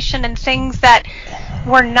imagination and things that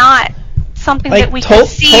were not something that we could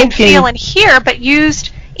see and feel and hear, but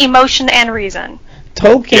used emotion and reason.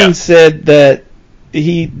 Tolkien said that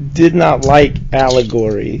he did not like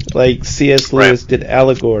allegory, like C.S. Lewis did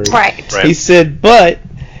allegory. Right. He said, but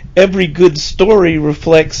every good story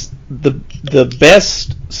reflects the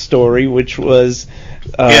best story, which was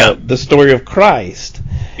the story of Christ.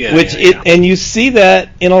 And you see that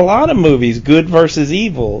in a lot of movies, good versus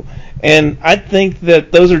evil. And I think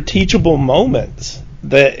that those are teachable moments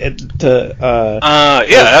for absolutely.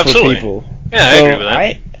 people. Yeah, I agree with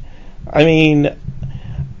that.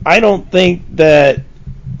 I don't think that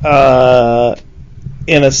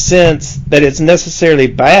in a sense that it's necessarily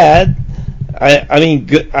bad.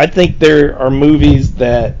 I think there are movies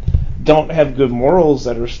that don't have good morals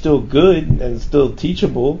that are still good and still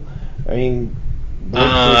teachable. Don't do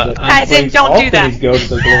that. Go to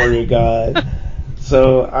the glory of God.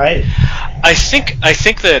 So I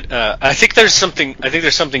think there's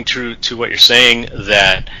something true to what you're saying,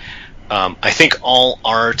 that I think all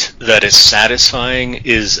art that is satisfying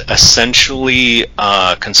is essentially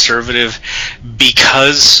conservative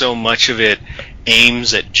because so much of it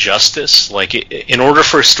aims at justice. Like, in order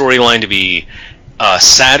for a storyline to be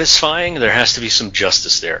satisfying, there has to be some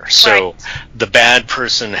justice there. So the bad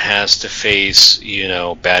person has to face,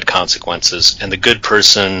 bad consequences, and the good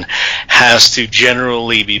person has to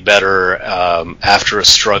generally be better after a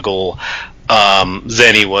struggle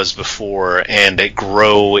than he was before, and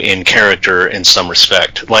grow in character in some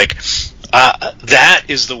respect. Like, that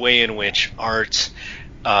is the way in which art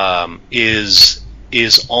is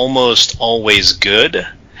almost always good.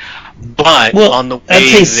 But on the way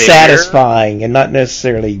I'd say satisfying and not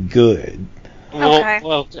necessarily good. I'm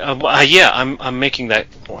making that.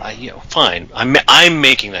 Fine. I'm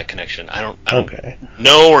making that connection. I don't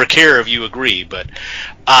know or care if you agree, but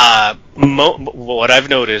what I've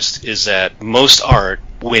noticed is that most art,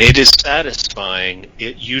 when it is satisfying,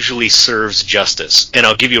 it usually serves justice. And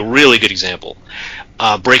I'll give you a really good example: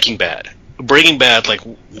 Breaking Bad. Breaking Bad, like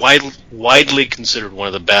widely considered one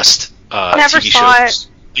of the best TV shows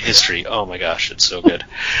in history. Oh my gosh, it's so good.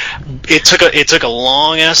 It took a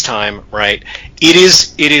long ass time, right? It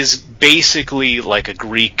is basically like a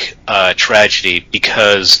Greek tragedy,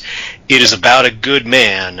 because it is about a good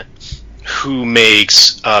man who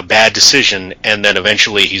makes a bad decision, and then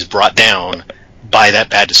eventually he's brought down by that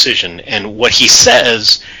bad decision. And what he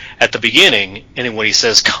says at the beginning, and what he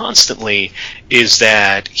says constantly, is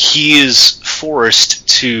that he is forced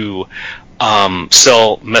to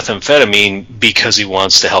sell methamphetamine because he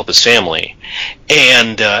wants to help his family,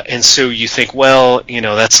 and so you think, well,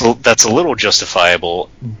 that's a little justifiable,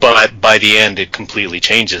 but by the end it completely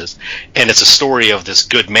changes, and it's a story of this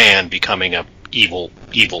good man becoming a evil,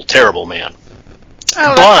 terrible man.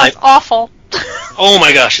 Oh, that sounds awful. Oh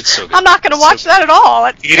my gosh, it's so good. I'm not going to watch that at all.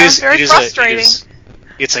 It sounds very frustrating.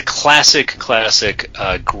 It's a classic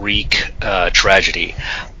Greek tragedy,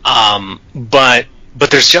 but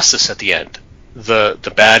there's justice at the end.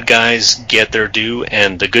 The bad guys get their due,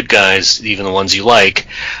 and the good guys, even the ones you like,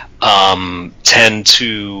 tend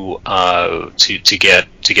to get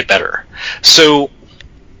better. So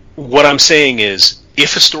what I'm saying is,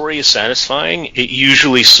 if a story is satisfying, it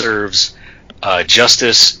usually serves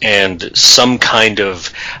justice and some kind of,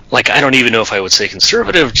 like, I don't even know if I would say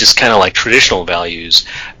conservative, just kind of like traditional values.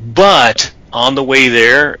 But on the way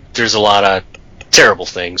there, there's a lot of terrible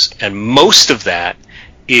things, and most of that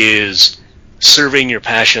is serving your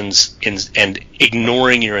passions and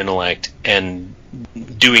ignoring your intellect and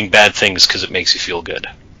doing bad things because it makes you feel good.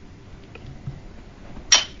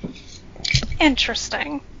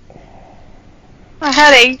 Interesting. I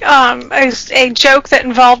had a joke that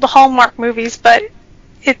involved the Hallmark movies, but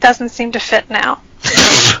it doesn't seem to fit now.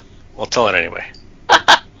 Well, tell it anyway.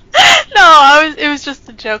 No, it was just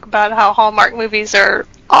a joke about how Hallmark movies are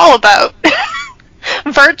all about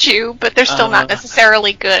virtue, but they're still not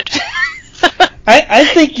necessarily good. I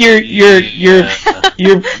think you're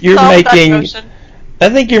making. I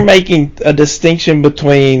think you're making a distinction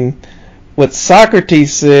between what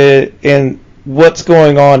Socrates said and what's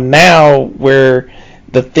going on now, where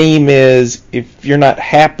the theme is, if you're not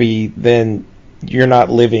happy, then you're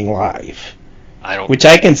not living life. Which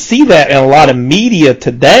I can see that in a lot of media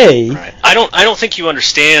today. Right. I don't think you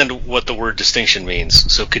understand what the word distinction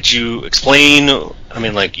means. So could you explain? I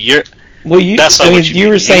mean, like, you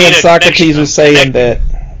were saying Socrates was saying that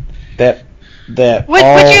would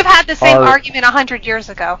you have had the same argument 100 years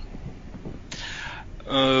ago?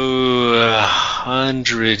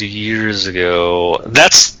 100 years ago.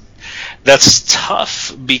 That's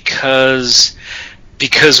tough because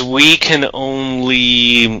we can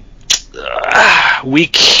only we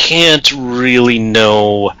can't really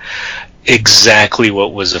know exactly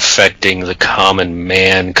what was affecting the common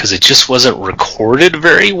man, because it just wasn't recorded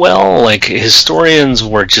very well. Like, historians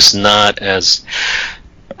were just not as...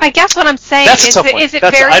 I guess what I'm saying is it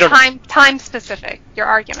very time specific, your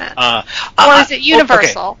argument? Or is it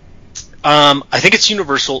universal? Okay. I think it's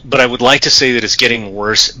universal, but I would like to say that it's getting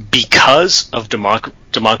worse because of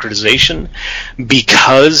democratization,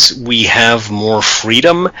 because we have more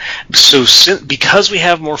freedom. So because we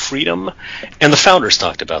have more freedom, and the founders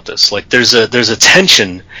talked about this, like, there's a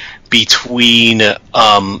tension between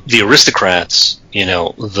the aristocrats,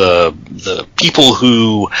 the people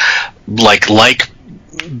who like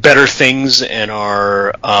better things and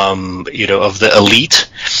are of the elite,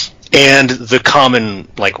 and the common,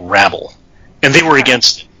 like, rabble. And they were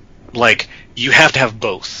against, like, you have to have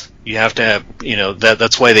both. You have to have,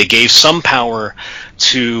 that's why they gave some power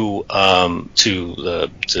to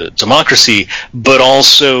democracy, but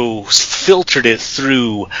also filtered it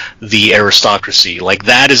through the aristocracy. Like,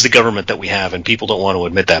 that is the government that we have, and people don't want to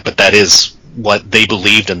admit that, but that is what they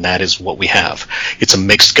believed, and that is what we have. It's a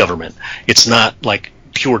mixed government. It's not like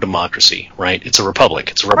pure democracy, right? It's a republic.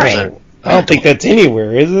 It's a representative. Right. I don't think that's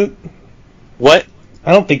anywhere, is it? What?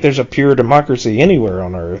 I don't think there's a pure democracy anywhere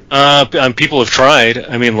on Earth. People have tried.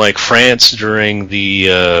 I mean, like France during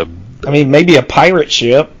the... maybe a pirate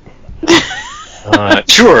ship.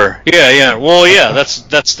 Sure. Yeah. Well, yeah,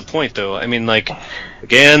 that's the point, though. I mean, like,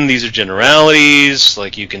 again, these are generalities.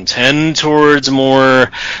 Like, you can tend towards more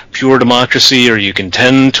pure democracy, or you can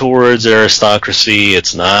tend towards aristocracy.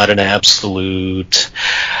 It's not an absolute.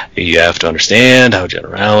 You have to understand how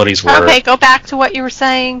generalities work. Okay, go back to what you were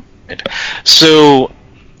saying. So,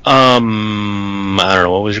 I don't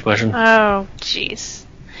know. What was your question? Oh, jeez.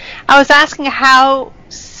 I was asking how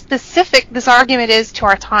specific this argument is to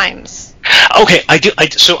our times. Okay, I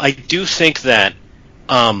do think that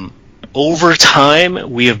over time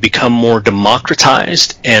we have become more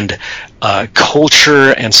democratized, and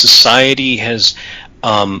culture and society has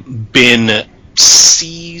been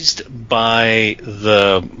seized by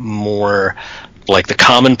the more, like, the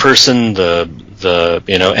common person,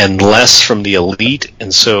 and less from the elite.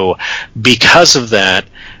 And so because of that,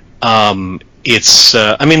 it's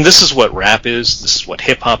this is what rap is, this is what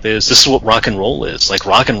hip hop is, this is what rock and roll is. Like,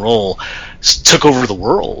 rock and roll took over the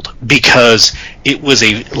world because it was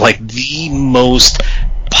the most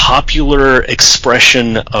popular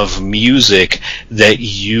expression of music that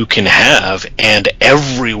you can have, and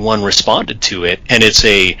everyone responded to it. And it's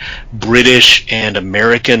a British and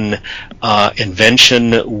American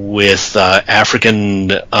invention with African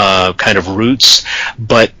kind of roots,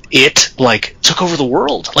 but it took over the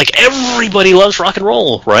world. Like, everybody loves rock and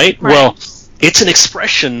roll, right? Well, it's an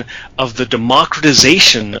expression of the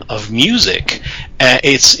democratization of music.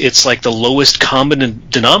 It's like the lowest common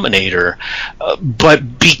denominator,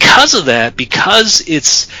 but because of that, because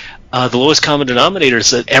it's the lowest common denominator,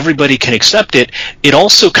 is that everybody can accept it. It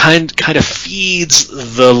also kind of feeds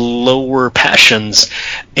the lower passions,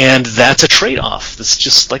 and that's a trade-off. It's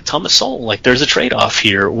just like Thomas Sowell. Like, there's a trade-off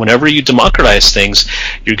here. Whenever you democratize things,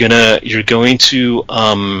 you're going to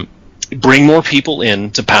bring more people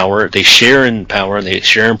into power. They share in power and they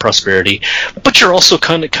share in prosperity, but you're also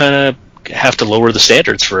kind of have to lower the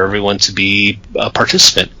standards for everyone to be a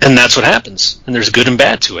participant, and that's what happens. And there's good and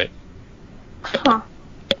bad to it. Huh.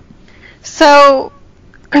 So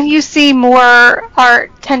you see more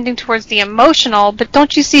art tending towards the emotional, but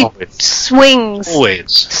don't you see swings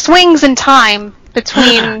in time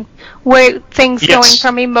between where things going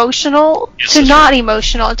from emotional to not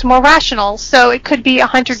emotional to more rational? So it could be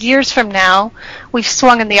 100 years from now we've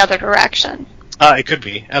swung in the other direction. It could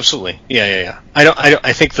be, absolutely. Yeah.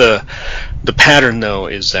 I think the pattern, though,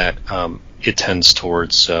 is that it tends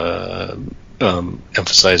towards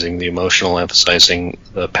emphasizing the emotional, emphasizing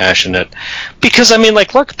the passionate, because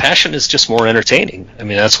look, passion is just more entertaining. I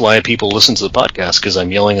mean, that's why people listen to the podcast, because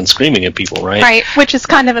I'm yelling and screaming at people, right? Right, which is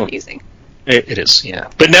kind of amusing. It is, yeah.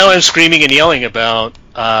 But now I'm screaming and yelling about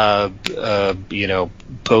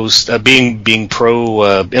being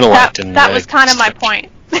pro intellect, and that was kind of my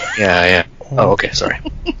point. Yeah. Oh, okay, sorry.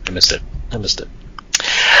 I missed it.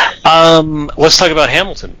 Let's talk about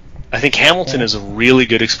Hamilton. I think Hamilton is a really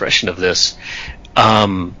good expression of this.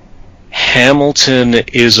 Hamilton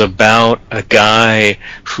is about a guy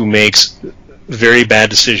who makes very bad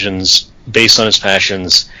decisions based on his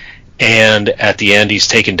passions, and at the end he's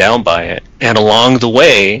taken down by it. And along the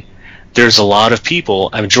way, there's a lot of people.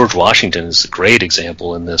 I mean, George Washington is a great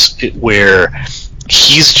example in this, where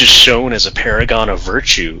he's just shown as a paragon of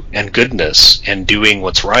virtue and goodness and doing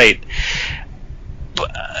what's right.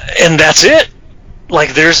 And that's it.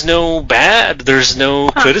 Like, there's no bad, there's no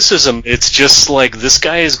criticism. It's just like, this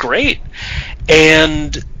guy is great.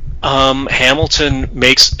 And Hamilton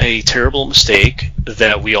makes a terrible mistake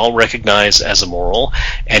that we all recognize as immoral,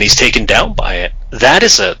 and he's taken down by it. That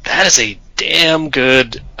is a damn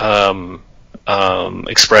good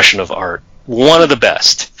expression of art. One of the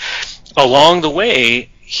best. Along the way,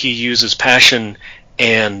 he uses passion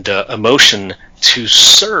and emotion to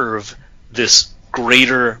serve this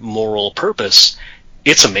greater moral purpose.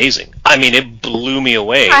 It's amazing. I mean, it blew me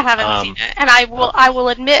away. I haven't seen it, and I will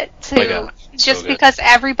admit to just because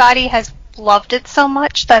everybody has loved it so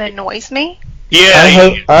much that annoys me.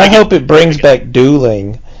 Yeah, I hope it brings back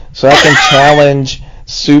dueling, so I can challenge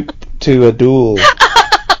Soup to a duel.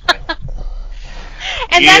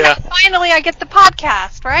 And then finally I get the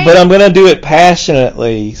podcast, right? But I'm gonna do it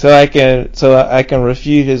passionately, so I can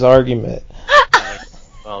refute his argument.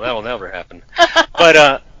 Well, that'll never happen.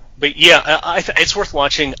 But yeah, it's worth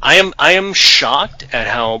watching. I am shocked at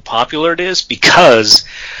how popular it is because,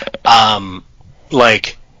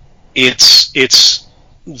 like, it's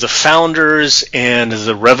the founders and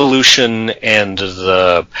the revolution and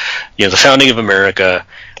the founding of America,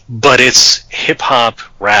 but it's hip hop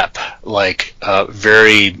rap, like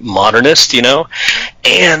very modernist,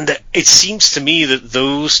 and it seems to me that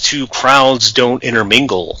those two crowds don't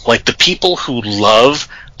intermingle. Like the people who love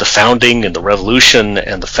the founding and the revolution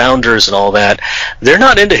and the founders and all that, they're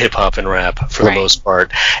not into hip hop and rap for the most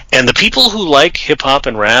part. And the people who like hip hop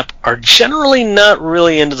and rap are generally not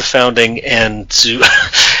really into the founding and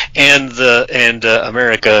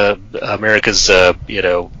America's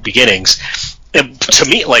beginnings. And to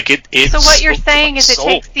me, like it's so what you're saying is it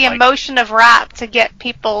takes the emotion of rap to get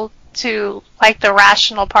people to like the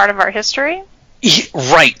rational part of our history?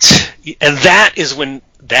 Right. And that is when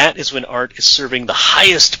art is serving the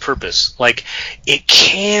highest purpose. Like, it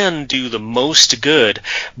can do the most good,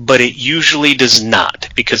 but it usually does not,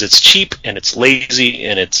 because it's cheap and it's lazy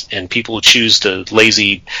and people choose to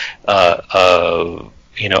lazy out. I'll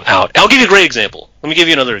give you a great example. Let me give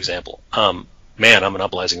you another example. Man, I'm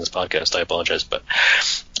monopolizing this podcast. I apologize, but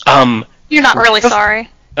you're not really sorry.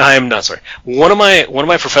 I'm not sorry. One of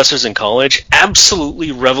my professors in college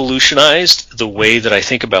absolutely revolutionized the way that I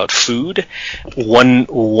think about food. One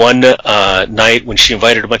night when she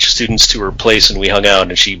invited a bunch of students to her place and we hung out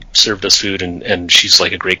and she served us food and she's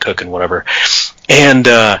like a great cook and whatever. And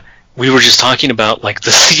we were just talking about like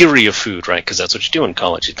the theory of food, right? Because that's what you do in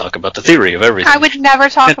college. You talk about the theory of everything. I would never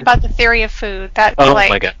talk about the theory of food.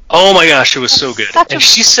 My god! Oh my gosh, it was so good. And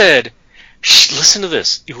she said, "Listen to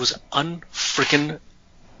this. It was unfreaking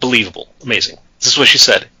believable, amazing." This is what she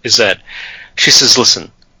said. She says, "Listen,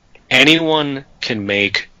 anyone can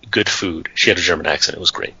make good food." She had a German accent. It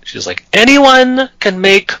was great. She was like, "Anyone can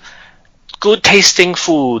make good tasting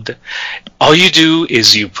food. All you do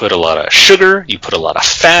is you put a lot of sugar, you put a lot of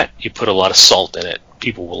fat, you put a lot of salt in it.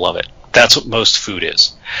 People will love it. That's what most food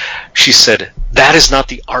is." She said, "That is not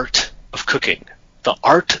the art of cooking. The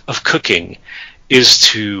art of cooking is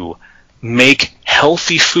to make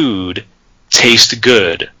healthy food taste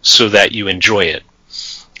good so that you enjoy it."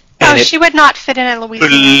 And she would not fit in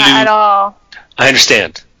Louisiana at all. I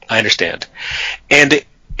understand. And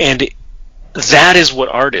that is what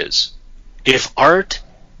art is. If art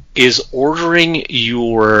is ordering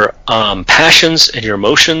your passions and your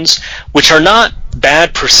emotions, which are not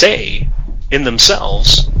bad per se in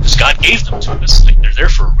themselves, because God gave them to us, like they're there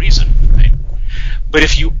for a reason, right? But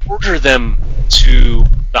if you order them to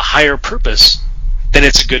the higher purpose, then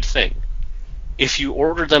it's a good thing. If you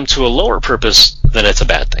order them to a lower purpose, then it's a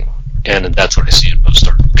bad thing. And that's what I see in most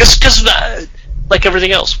art. Because like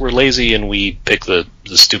everything else, we're lazy and we pick the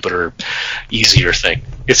stupider, easier thing.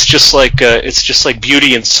 It's just like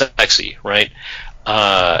beauty and sexy, right?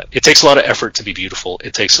 It takes a lot of effort to be beautiful.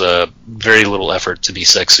 It takes very little effort to be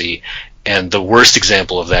sexy. And the worst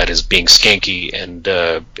example of that is being skanky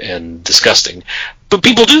and disgusting. But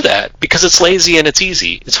people do that because it's lazy and it's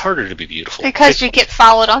easy. It's harder to be beautiful. Because you get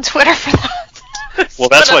followed on Twitter for that. Well,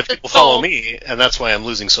 that's why people follow me, and that's why I'm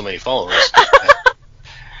losing so many followers.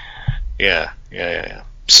 Yeah.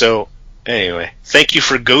 So, anyway, thank you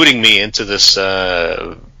for goading me into this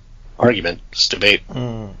argument, this debate.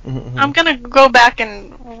 I'm going to go back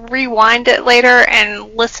and rewind it later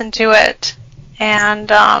and listen to it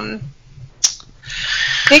and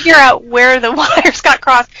figure out where the wires got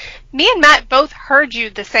crossed. Me and Matt both heard you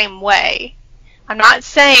the same way. I'm not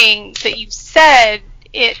saying that you said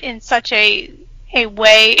it in such a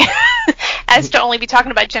way as to only be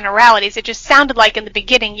talking about generalities. It just sounded like in the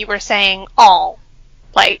beginning you were saying all,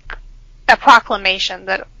 like a proclamation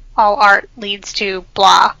that all art leads to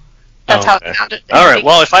blah. That's how it sounded. All right.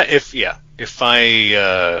 Well, if I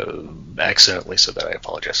accidentally said that, I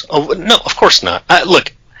apologize. Oh no, of course not.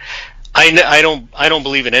 Look, I don't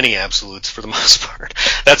believe in any absolutes for the most part.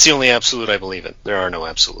 That's the only absolute I believe in. There are no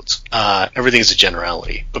absolutes. Everything is a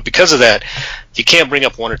generality. But because of that, you can't bring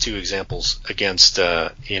up one or two examples against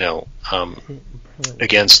what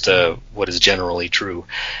is generally true.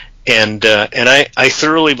 And I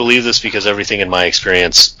thoroughly believe this because everything in my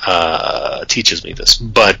experience teaches me this.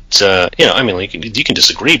 But you can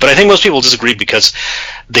disagree. But I think most people disagree because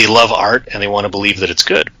they love art and they want to believe that it's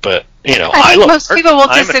good. But I think most people will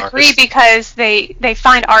disagree because they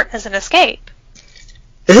find art as an escape.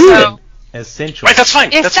 So, essential. Right, that's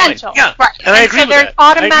fine. Essential. That's fine. Yeah, right. And I agree so with they're that.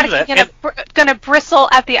 automatically going to bristle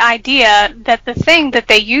at the idea that the thing that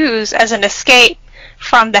they use as an escape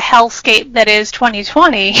from the hellscape that is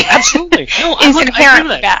 2020 Absolutely. No, is I inherently agree with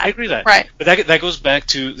that. bad. I agree with that. Right. But that goes back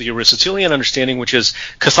to the Aristotelian understanding, which is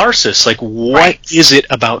catharsis. Like, what Right. is it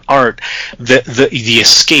about art, the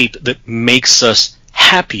escape that makes us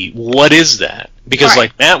happy? What is that? Because, Right.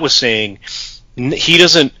 like Matt was saying, he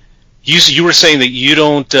doesn't. You were saying that you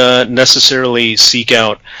don't necessarily seek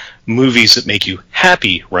out movies that make you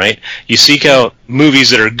happy, right? You seek out movies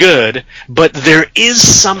that are good, but there is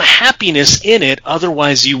some happiness in it,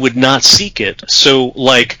 otherwise you would not seek it. So,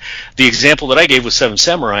 like, the example that I gave was Seven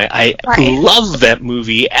Samurai, I Right. love that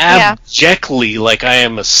movie abjectly, like I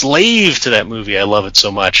am a slave to that movie. I love it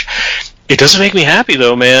so much. It doesn't make me happy,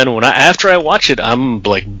 though, man. After I watch it, I'm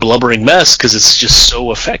like blubbering mess because it's just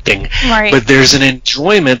so affecting. Right. But there's an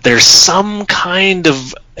enjoyment. There's some kind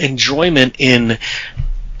of enjoyment in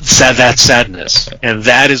that sadness, and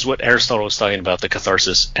that is what Aristotle was talking about, the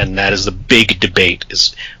catharsis, and that is the big debate: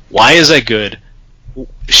 is why is that good?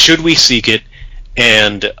 Should we seek it?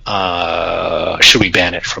 And should we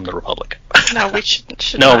ban it from the Republic? No, we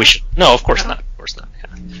should No, not. we should. No, of course not. Of course not. Yeah.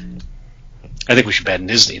 I think we should ban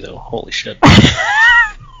Disney, though. Holy shit.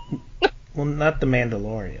 Well, not the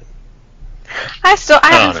Mandalorian. I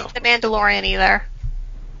haven't no. seen The Mandalorian either.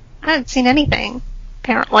 I haven't seen anything,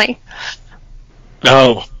 apparently.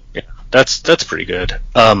 Oh, yeah, that's pretty good.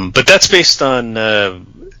 But that's based on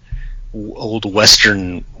old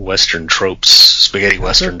Western tropes, spaghetti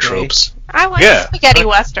Western okay. tropes. I like Yeah. spaghetti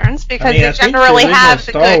westerns because I they think generally the original have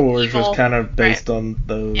the Star good Wars evil. was kind of based Right. on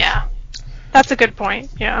those. Yeah, that's a good point.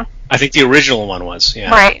 Yeah. I think the original one was. Yeah.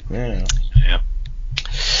 Right. Yeah. Yeah.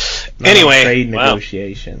 Not Anyway, trade wow.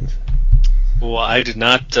 negotiations. Well, I did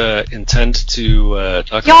not intend to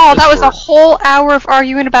talk Y'all, about this that was for- a whole hour of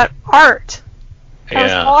arguing about art. That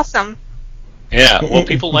was Yeah. awesome. Yeah. Well,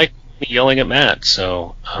 people like me yelling at Matt,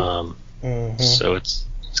 so Mhm. so it's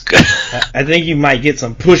good. I think you might get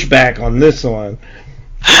some pushback on this one.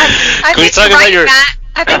 I Can we think talk you're about right, your- Matt.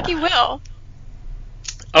 I think you will.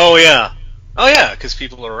 Oh yeah, because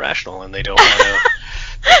people are irrational and they don't want to.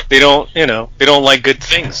 They don't like good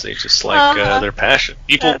things. They just like their passion.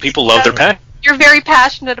 People love their passion. You're very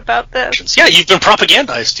passionate about this. Yeah, you've been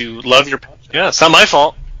propagandized to love your passion. Yeah, it's not my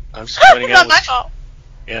fault. I'm just pointing It's not out. my fault.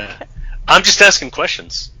 Yeah, I'm just asking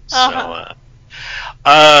questions. Uh-huh.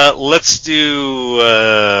 So,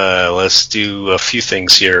 let's do a few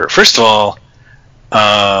things here. First of all,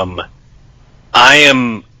 I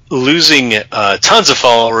am losing tons of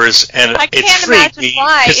followers, and I it's can't freaked imagine me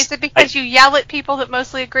why. 'cause Is it because you yell at people that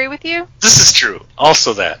mostly agree with you? this is true.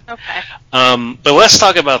 Also that. Okay. But let's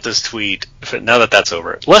talk about this tweet. Now that that's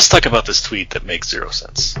over, let's talk about this tweet that makes zero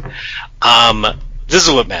sense. This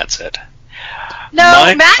is what Matt said. No,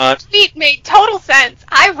 My Matt's God. tweet made total sense.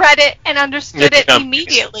 I read it and understood It it did not make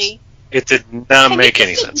immediately. It did not Can make you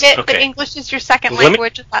any just sense. admit that Okay, English is your second Let me-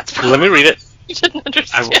 language? And that's let me read it. You didn't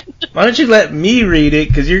understand. Why don't you let me read it?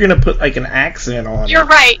 Because you're gonna put like an accent on You're it.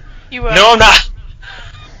 right. You will. No, I'm not.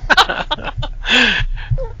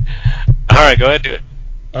 All right, go ahead, do it.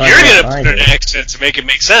 Oh, You're I gonna can't put find an it. accent to make it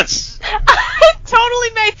make sense. It totally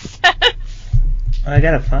made sense. I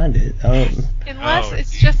gotta find it. Unless Oh,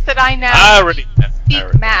 it's just that I now I already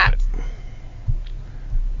speak Matt.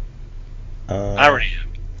 I I already have.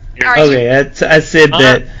 Here. All right. Okay, I said My-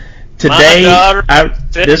 that today. daughter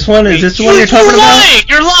This one is this the one you're talking You're about? lying.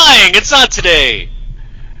 You're lying. It's not today.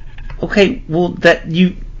 Okay, well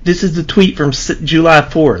this is the tweet from July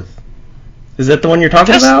 4th. Is that the one you're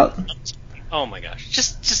talking Just- about? Oh my gosh.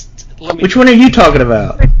 Just let me. Which one are you talking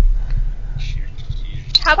about?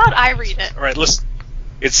 How about I read it? All right, listen.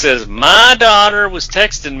 It says, my daughter was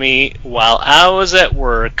texting me while I was at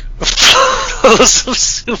work photos of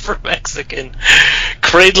Super Mexican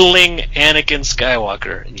cradling Anakin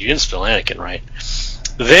Skywalker. And you didn't spell Anakin right.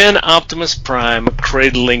 Then Optimus Prime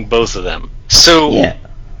cradling both of them. So, Yeah.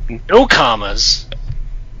 no commas.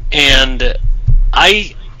 And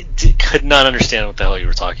I could not understand what the hell you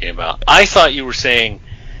were talking about. I thought you were saying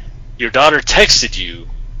your daughter texted you.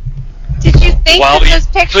 Did you think While that you those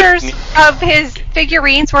put pictures me- of his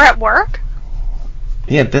figurines were at work?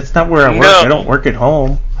 Yeah, that's not where I work. No. I don't work at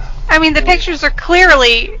home. I mean, the pictures are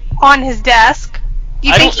clearly on his desk.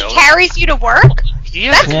 You I think don't he know. carries you to work? He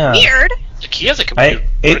has, That's Yeah. weird. he has a computer.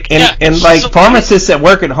 And he's like a weirdo. pharmacists that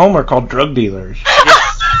work at home are called drug dealers.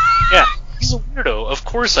 Yeah, he's a weirdo. Of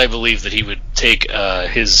course, I believe that he would take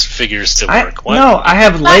his figures to work. Why- No, I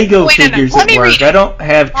have Lego wait a minute. figures Let at me work. read it. I don't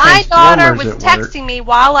have My daughter Transformers was at work. texting me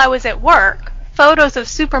while I was at work photos of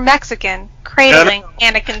Super Mexican cradling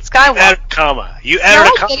Anakin You Skywalker. added a comma. You No, added I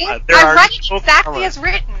a comma. didn't. There I are read it no exactly commas. as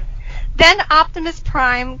written. Then Optimus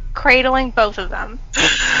Prime cradling both of them.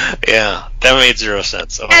 Yeah, that made zero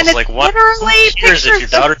sense. I And was it's like, what? literally Who cares if your pictures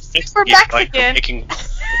of daughter super you like Mexican. making?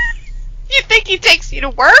 You think he takes you to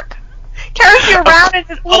work? Carries you around in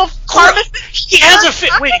his little pharmacy? He has a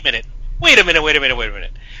fit. Wait a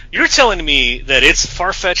minute. You're telling me that it's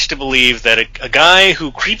far-fetched to believe that a guy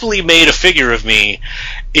who creepily made a figure of me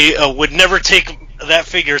would never take that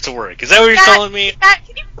figure to work. Is that what you're telling me? Matt,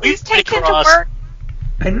 can you please take him to work?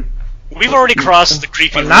 We've already crossed the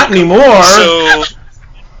creepy. Well, not route. anymore. So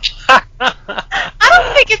I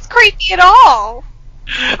don't think it's creepy at all.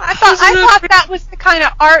 I thought that was the kind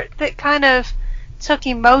of art that kind of took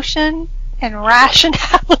emotion and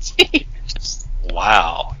rationality.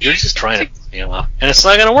 wow, you're just trying to, and it's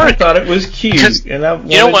not going to I work. thought it was cute, and I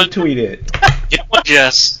wanted to tweet it. You know what,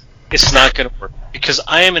 Jess? It's not going to work because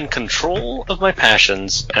I am in control of my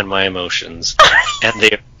passions and my emotions, and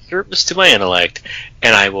they are service to my intellect.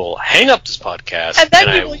 And I will hang up this podcast, And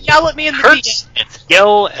then you will yell at me in the curse meeting. and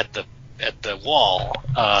yell at the wall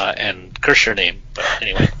and curse your name. But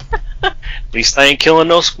anyway, at least I ain't killing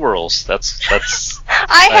no squirrels. That's.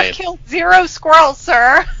 I have killed 0 squirrels,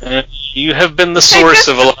 sir. You have been the They source just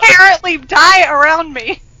of a lot. apparently die around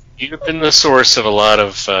me. You have been the source of a lot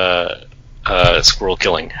of squirrel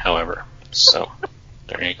killing, however. So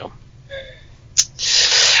there you go.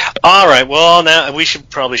 All right. Well, now we should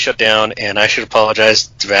probably shut down, and I should apologize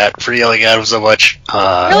to Matt for yelling at him so much.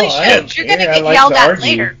 Really I should. You're going to I get like yelled to at argue.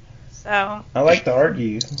 later. So I like to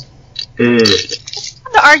argue. it's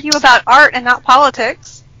fun to argue about art and not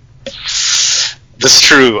politics. That's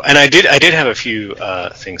true, and I did have a few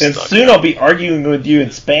things. And to talk soon about. I'll be arguing with you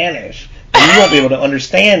in Spanish, and you won't be able to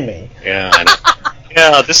understand me. Yeah, I know.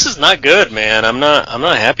 Yeah, this is not good, man. I'm not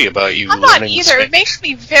happy about you. I'm not learning either. Spanish. It makes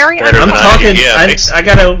me very Better I'm than uncomfortable. talking. Yeah, it makes- I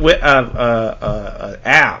got a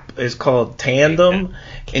app. It's called Tandem,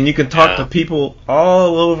 and you can talk to people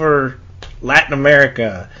all over Latin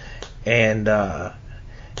America, and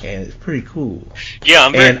it's pretty cool. Yeah,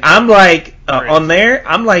 And I'm like on there.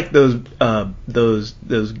 I'm like those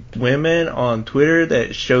women on Twitter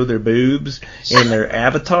that show their boobs in their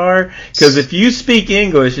avatar. Because if you speak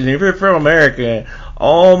English and if you're from America,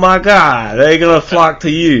 oh my God, they're gonna flock to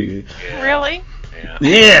you. Really? Yeah.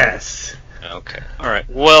 Yes. Okay. All right.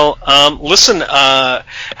 Well, listen.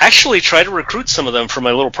 Actually, try to recruit some of them for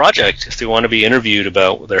my little project if they want to be interviewed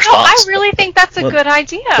about their No, I thoughts. really think that's a good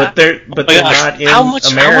idea. But they're Oh my they're gosh, not in how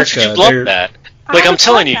much America. would you love They're- that? I Like I'm would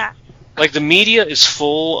telling love you, that. like the media is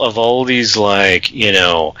full of all these like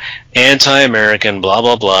anti-American blah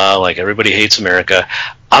blah blah. Like everybody hates America.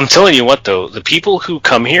 I'm telling you what though, the people who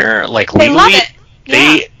come here like They love legally, it.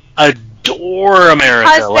 they adore America.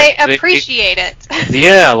 Because Like, they appreciate it.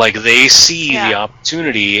 Yeah, like they see Yeah. the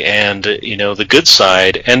opportunity and the good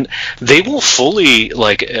side, and they will fully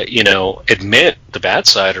admit the bad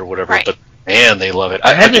side or whatever. Right. But man, they love it.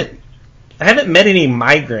 I haven't met any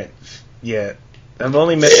migrants yet. I've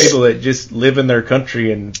only met people that just live in their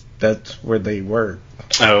country and that's where they work.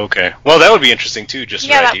 Oh, okay. Well, that would be interesting too. Just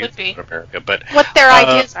Yeah, your that ideas would be. about America, but What their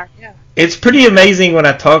ideas are. Yeah. It's pretty amazing when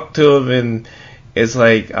I talk to them and it's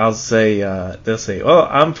like I'll say they'll say, "Oh,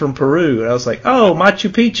 I'm from Peru," and I was like, "Oh, Machu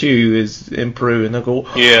Picchu is in Peru," and they'll go,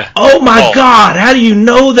 yeah. "Oh my God, how do you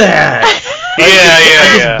know that?" Yeah,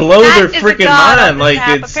 I just blow That their is a freaking god on mind. the Like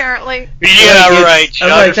map, it's apparently. Yeah, like, it's- right. I was like,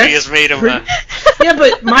 Geography that's has made them. pretty- yeah,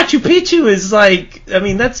 but Machu Picchu is like, I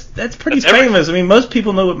mean, that's pretty That's every- famous. I mean, most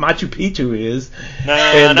people know what Machu Picchu is, Nah,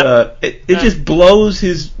 and nah. it just blows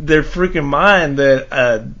their freaking mind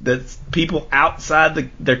that people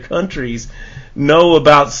outside their countries know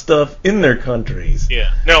about stuff in their countries. Yeah.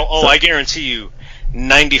 No. Oh, I guarantee you,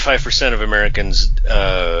 95% of Americans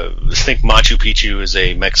think Machu Picchu is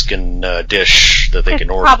a Mexican dish that they can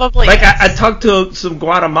order. Probably. Like is. I talked to some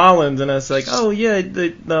Guatemalans, and I was like, "Oh yeah,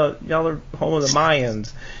 y'all are home of the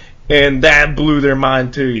Mayans," and that blew their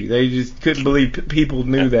mind too. They just couldn't believe people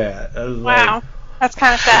knew that. I was Wow. That's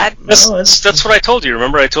kind of sad. That's what I told you.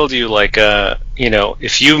 Remember, I told you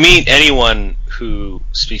if you meet anyone who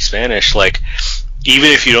speaks Spanish, like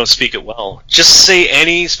even if you don't speak it well, just say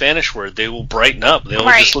any Spanish word. They will brighten up. They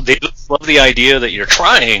just love the idea that you're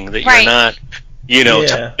trying, that Right. you're not.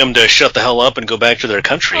 Telling them to shut the hell up and go back to their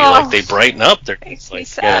country. Oh. Like they brighten up. They're Makes me like,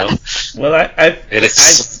 sad. Well,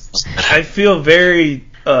 I feel very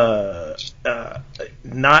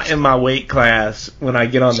not in my weight class when I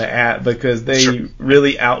get on the app because they Sure.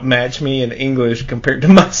 really outmatch me in English compared to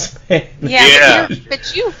my Spanish. Yeah. Yeah.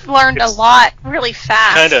 But you've learned a lot really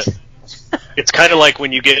fast. kind of. It's kind of like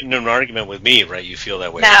when you get into an argument with me, right? You feel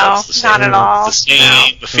that way. No, That's the same, not at all. The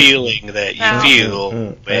same feeling that you No. feel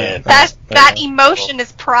when That emotion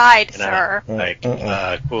is pride, and I- sir. like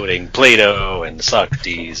quoting Plato and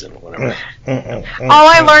Socrates and whatever. All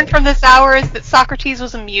I learned from this hour is that Socrates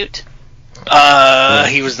was a mute.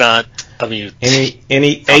 He was not a mute. And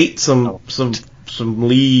he ate some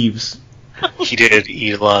leaves. He did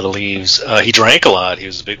eat a lot of leaves. He drank a lot. He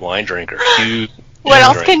was a big wine drinker. What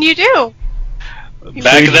else can you do? Back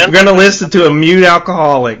We're then, gonna listen to a mute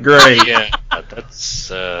alcoholic. Great. yeah, that's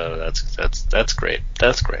great.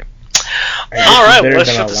 That's great. I guess All we right, better let's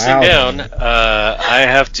than shut this allow thing down. them. I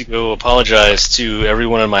have to go apologize to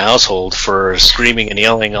everyone in my household for screaming and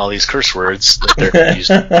yelling all these curse words that they're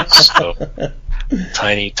using. So,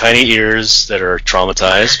 tiny ears that are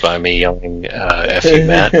traumatized by me yelling "F you,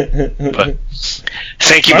 Matt." But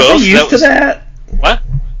thank you Aren't both. they used to that? What?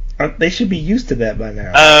 They should be used to that by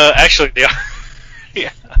now. Actually, they are.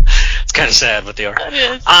 Yeah, it's kind of sad, but they are. It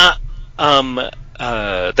is. That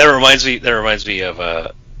reminds me of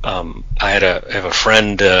I have a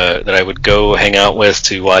friend that I would go hang out with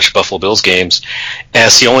to watch Buffalo Bills games, and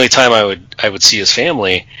it's the only time I would see his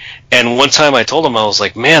family. And one time I told him, I was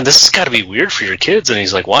like, "Man, this has got to be weird for your kids." And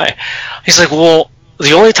he's like, "Why?" He's like, "Well,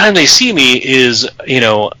 the only time they see me is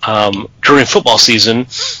during football season.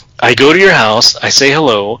 I go to your house, I say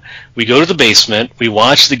hello, we go to the basement, we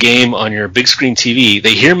watch the game on your big screen TV,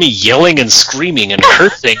 they hear me yelling and screaming and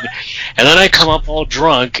cursing, and then I come up all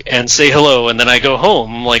drunk and say hello, and then I go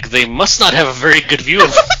home. I'm like, they must not have a very good view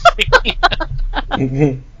of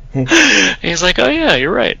me." He's like, "Oh yeah,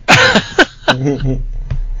 you're right."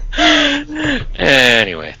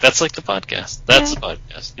 Anyway, that's like the podcast. That's the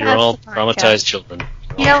podcast. You're That's all the podcast. traumatized children.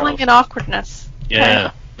 Yelling and awkwardness.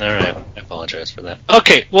 Yeah. All right. I apologize for that.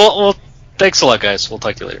 Okay. Well, thanks a lot, guys. We'll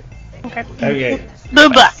talk to you later. Okay. Okay.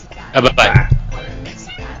 Bye-bye. Bye-bye.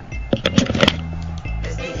 Bye.